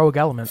of a rogue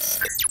element.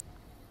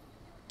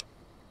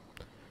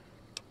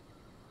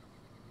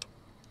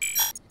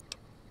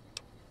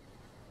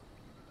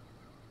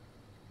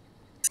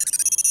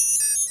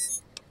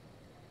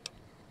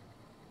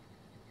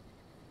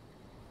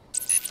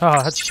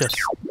 Oh, that's just...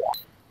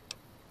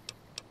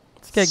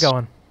 Let's get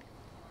going.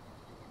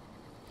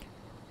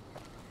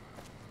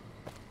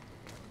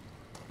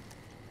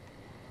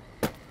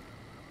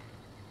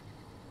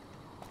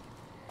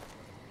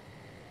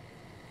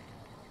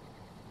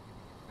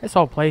 This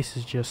whole place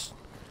is just...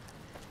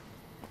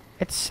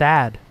 It's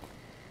sad.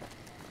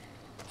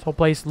 This whole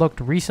place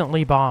looked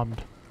recently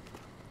bombed.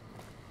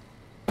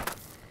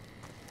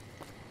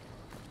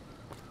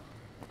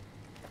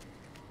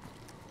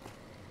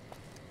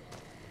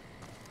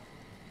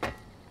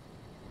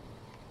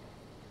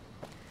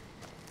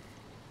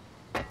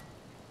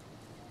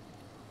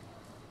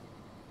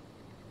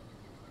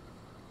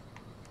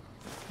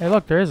 Hey,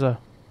 look, there is a...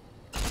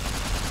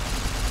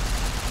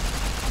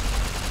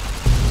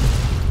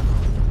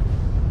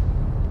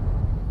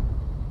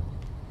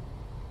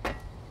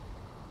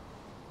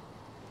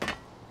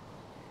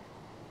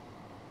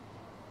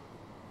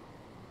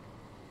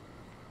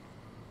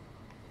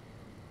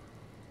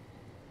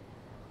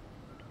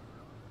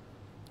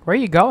 Where are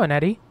you going,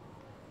 Eddie?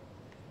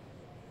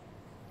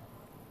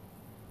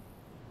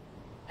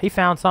 He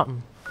found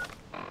something.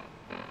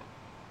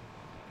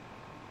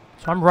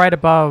 So I'm right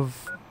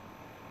above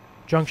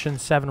Junction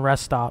 7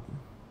 rest stop.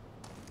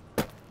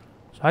 So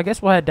I guess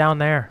we'll head down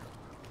there.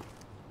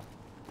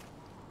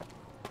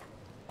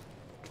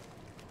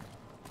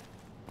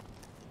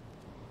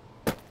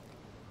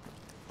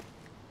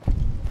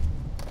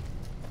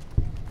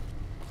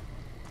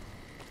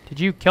 Did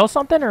you kill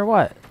something or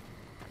what?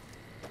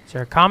 Is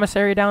there a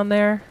commissary down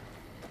there?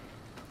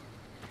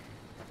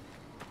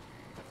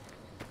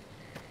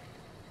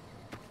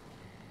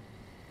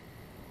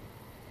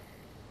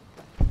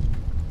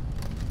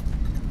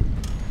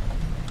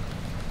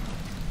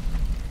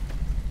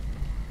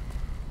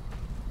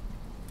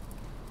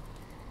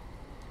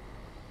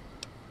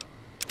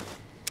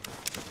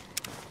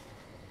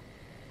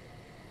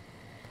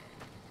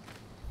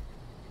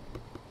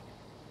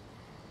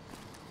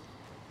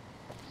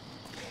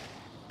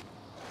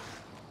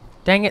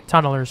 Dang it,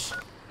 tunnelers.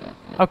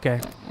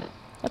 Okay.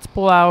 Let's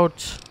pull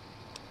out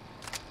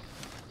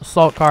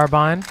assault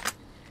carbine.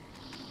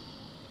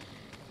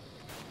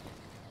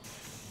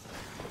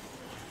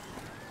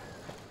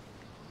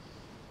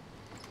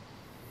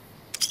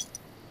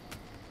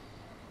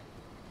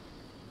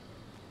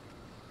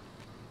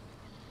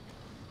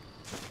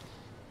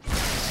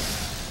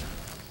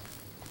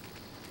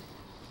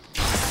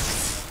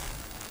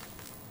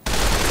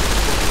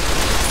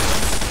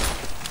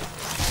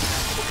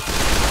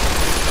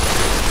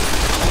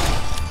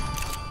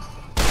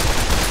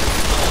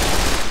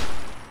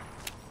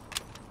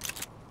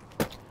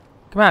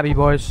 Come at me,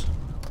 boys.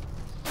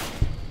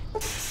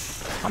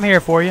 I'm here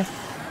for you.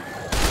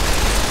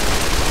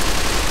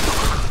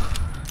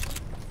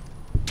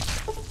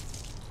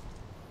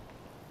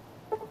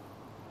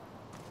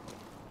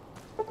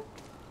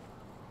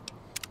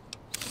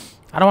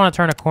 I don't want to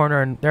turn a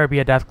corner and there be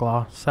a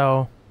Deathclaw,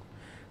 so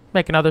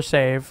make another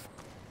save.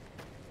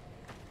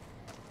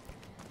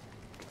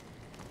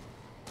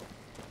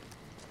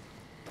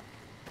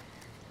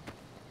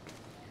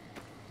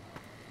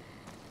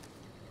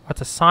 What's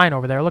a sign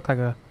over there? Look like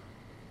a...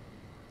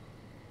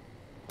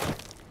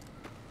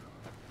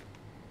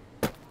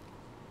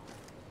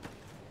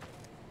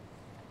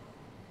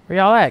 Where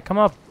y'all at? Come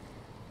up.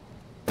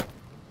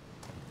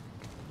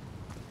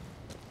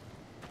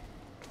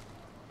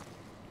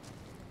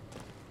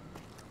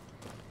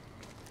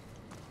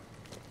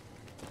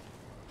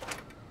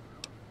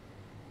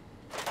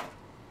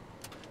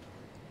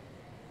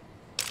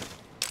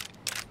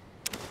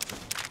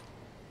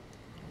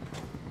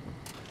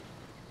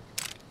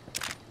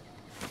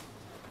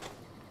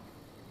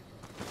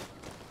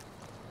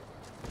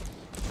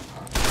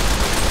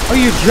 Are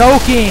you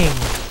joking?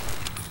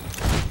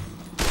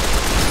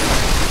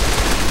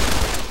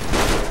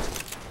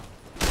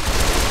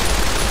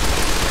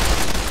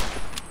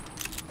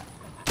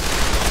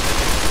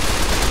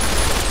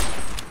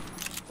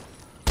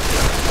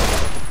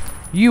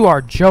 You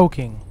are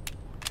joking.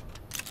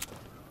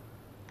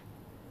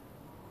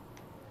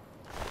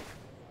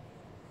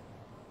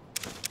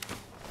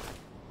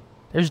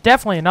 There's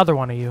definitely another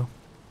one of you.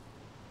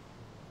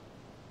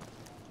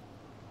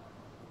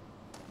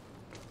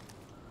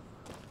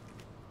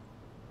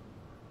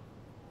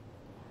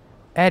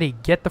 Eddie,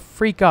 get the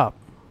freak up.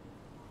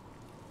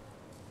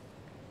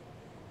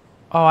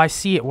 Oh, I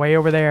see it way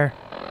over there.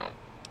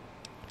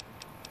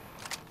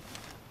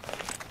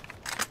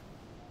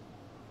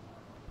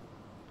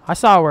 I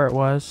saw where it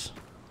was.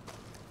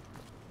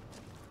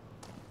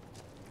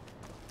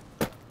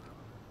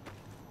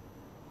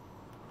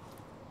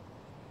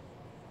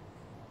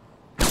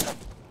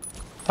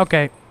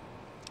 Okay.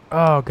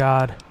 Oh,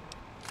 God.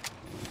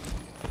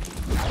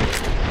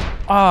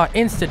 Ah,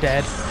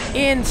 insta-dead.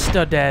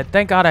 Insta-dead.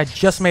 Thank God I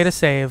just made a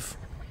save.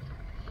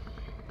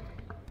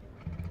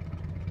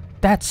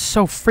 That's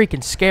so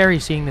freaking scary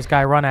seeing this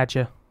guy run at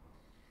you.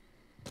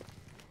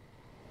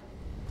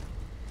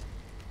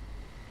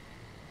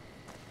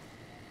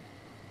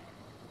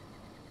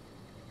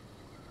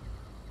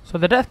 So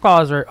the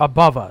Deathclaws are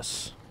above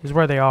us, is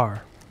where they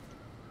are.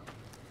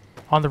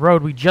 On the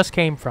road we just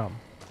came from.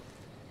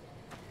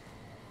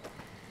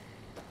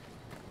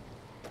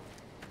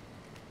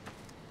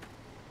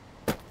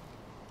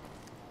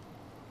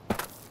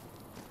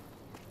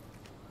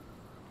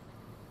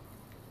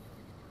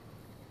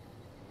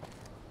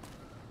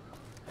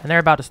 And they're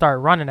about to start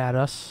running at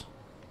us.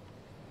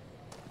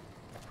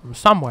 From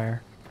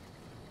somewhere.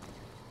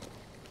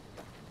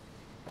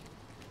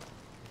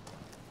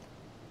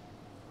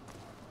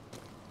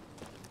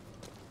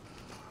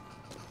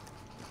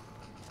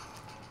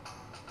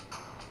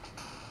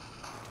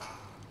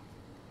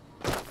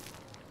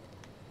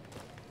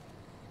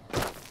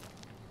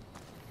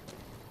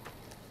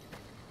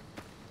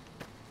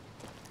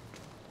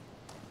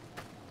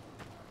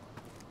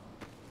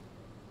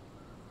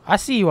 I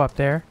see you up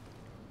there.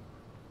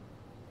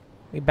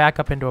 We back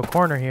up into a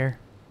corner here.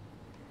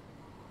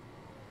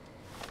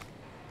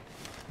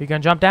 You gonna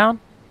jump down?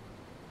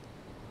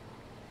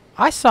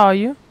 I saw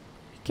you. You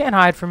can't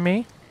hide from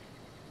me.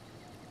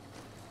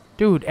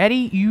 Dude,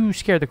 Eddie, you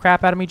scared the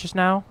crap out of me just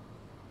now.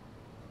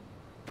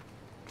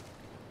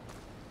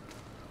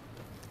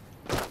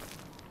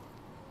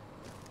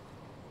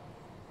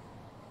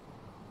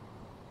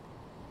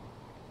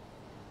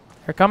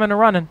 They're coming and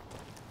running.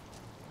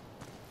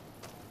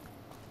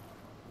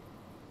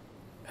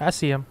 I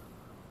see him.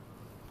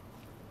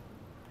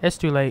 It's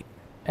too late.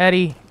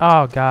 Eddie.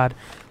 Oh, God.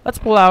 Let's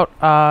pull out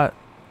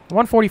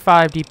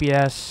 145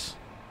 DPS.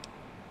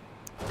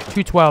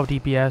 212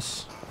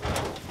 DPS.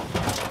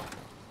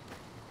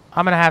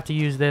 I'm going to have to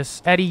use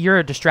this. Eddie, you're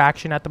a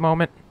distraction at the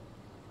moment.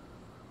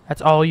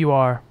 That's all you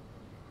are.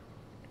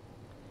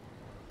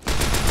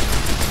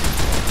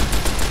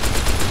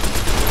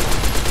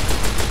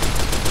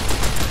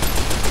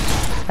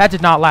 That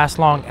did not last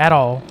long at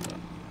all.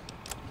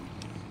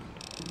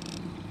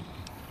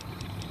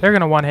 They're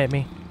going to one-hit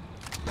me.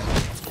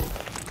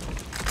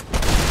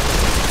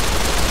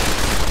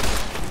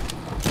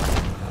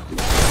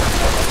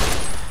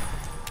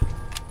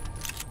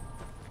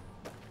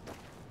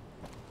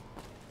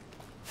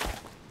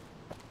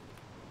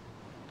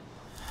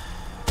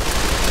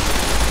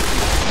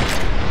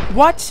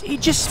 What? He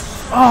just...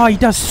 Oh, he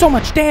does so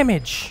much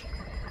damage.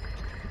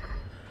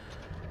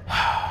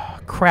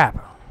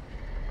 Crap.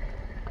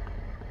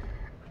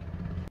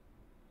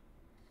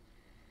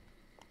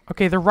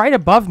 Okay, they're right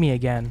above me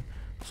again.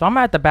 So I'm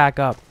gonna have to back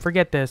up.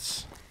 Forget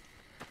this.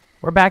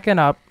 We're backing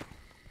up.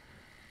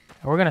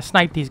 And we're gonna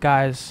snipe these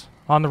guys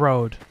on the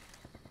road.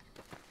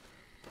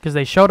 Because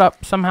they showed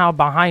up somehow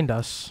behind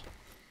us.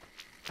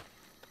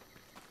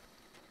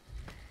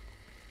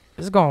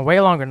 This is going way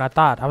longer than I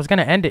thought. I was going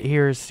to end it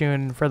here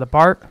soon for the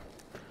part.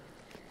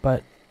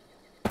 But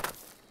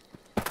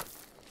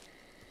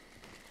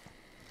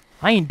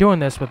I ain't doing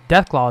this with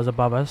Deathclaws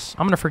above us.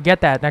 I'm going to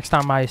forget that next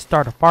time I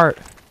start a part.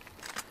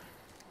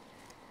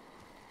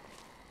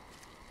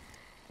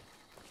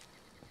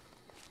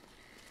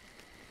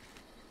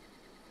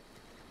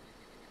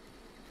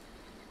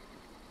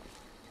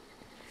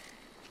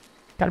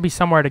 Got to be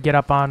somewhere to get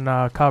up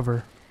on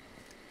cover.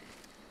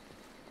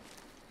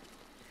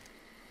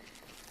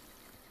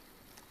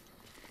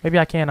 Maybe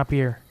I can up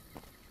here.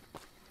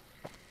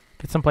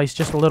 Get someplace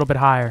just a little bit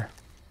higher.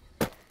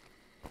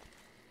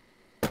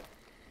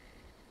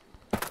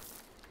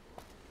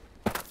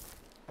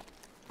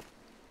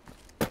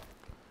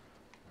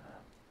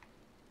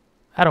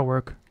 That'll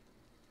work.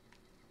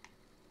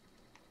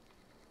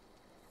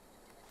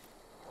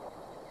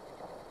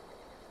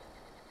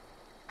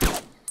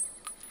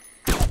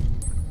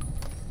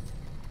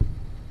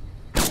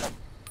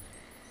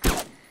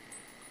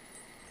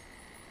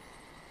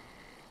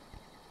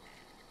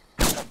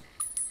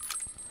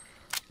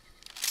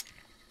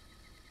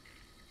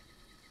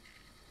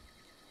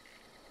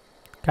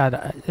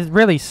 God, it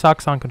really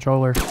sucks on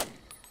controller.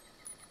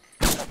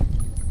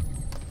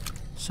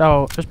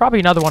 So, there's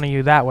probably another one of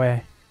you that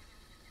way.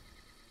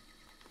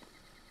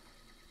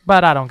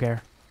 But I don't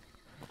care.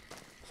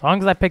 As long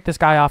as I pick this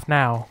guy off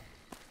now,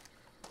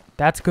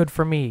 that's good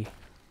for me.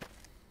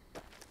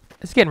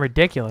 It's getting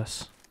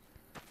ridiculous.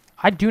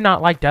 I do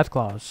not like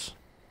Deathclaws.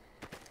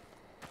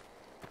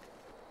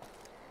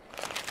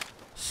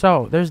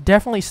 So, there's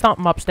definitely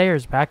something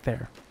upstairs back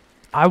there.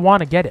 I want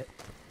to get it.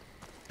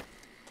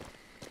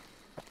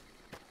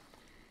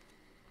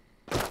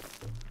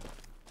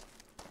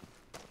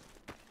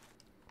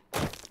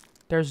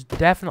 There's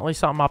definitely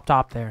something up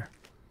top there.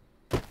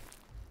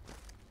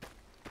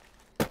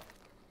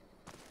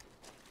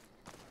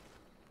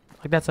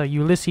 Like that's a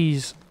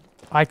Ulysses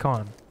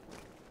icon.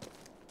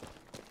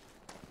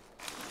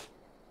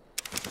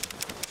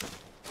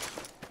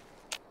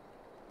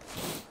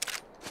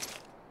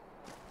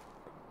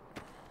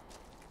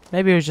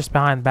 Maybe it was just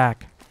behind the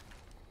back.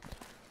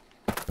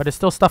 But it's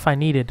still stuff I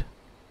needed.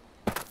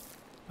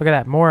 Look at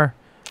that. More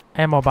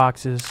ammo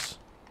boxes.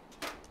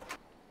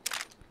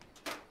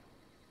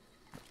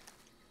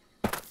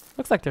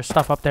 Looks like there's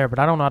stuff up there, but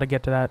I don't know how to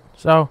get to that.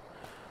 So, I'm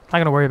not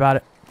going to worry about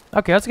it.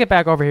 Okay, let's get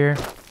back over here.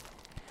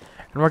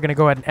 And we're going to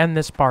go ahead and end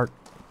this part.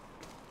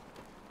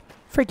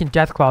 Freaking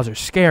Deathclaws are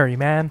scary,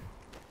 man.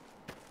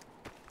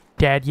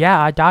 Dead.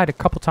 Yeah, I died a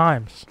couple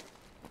times.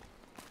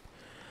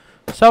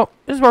 So,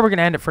 this is where we're going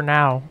to end it for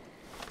now.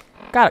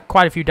 Got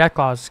quite a few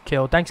Deathclaws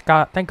killed. Thank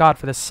God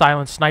for this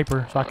silent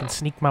sniper, so I can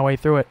sneak my way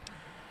through it.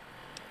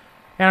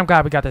 And I'm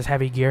glad we got this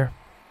heavy gear.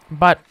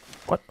 But,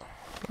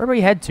 where do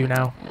we head to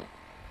now?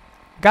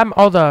 Got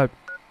all the,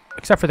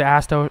 except for the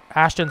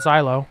Ashton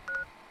silo.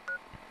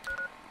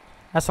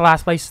 That's the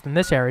last place in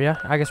this area.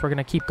 I guess we're going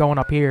to keep going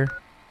up here.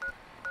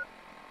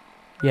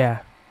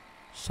 Yeah.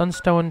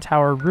 Sunstone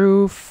Tower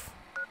roof.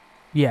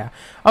 Yeah.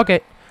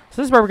 Okay.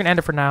 So this is where we're going to end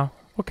it for now.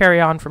 We'll carry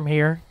on from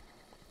here.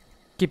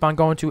 Keep on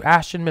going to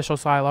Ashton Missile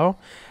Silo.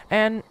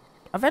 And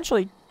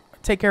eventually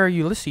take care of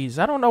Ulysses.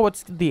 I don't know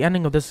what the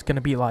ending of this is going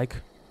to be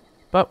like.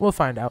 But we'll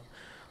find out.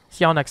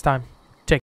 See y'all next time.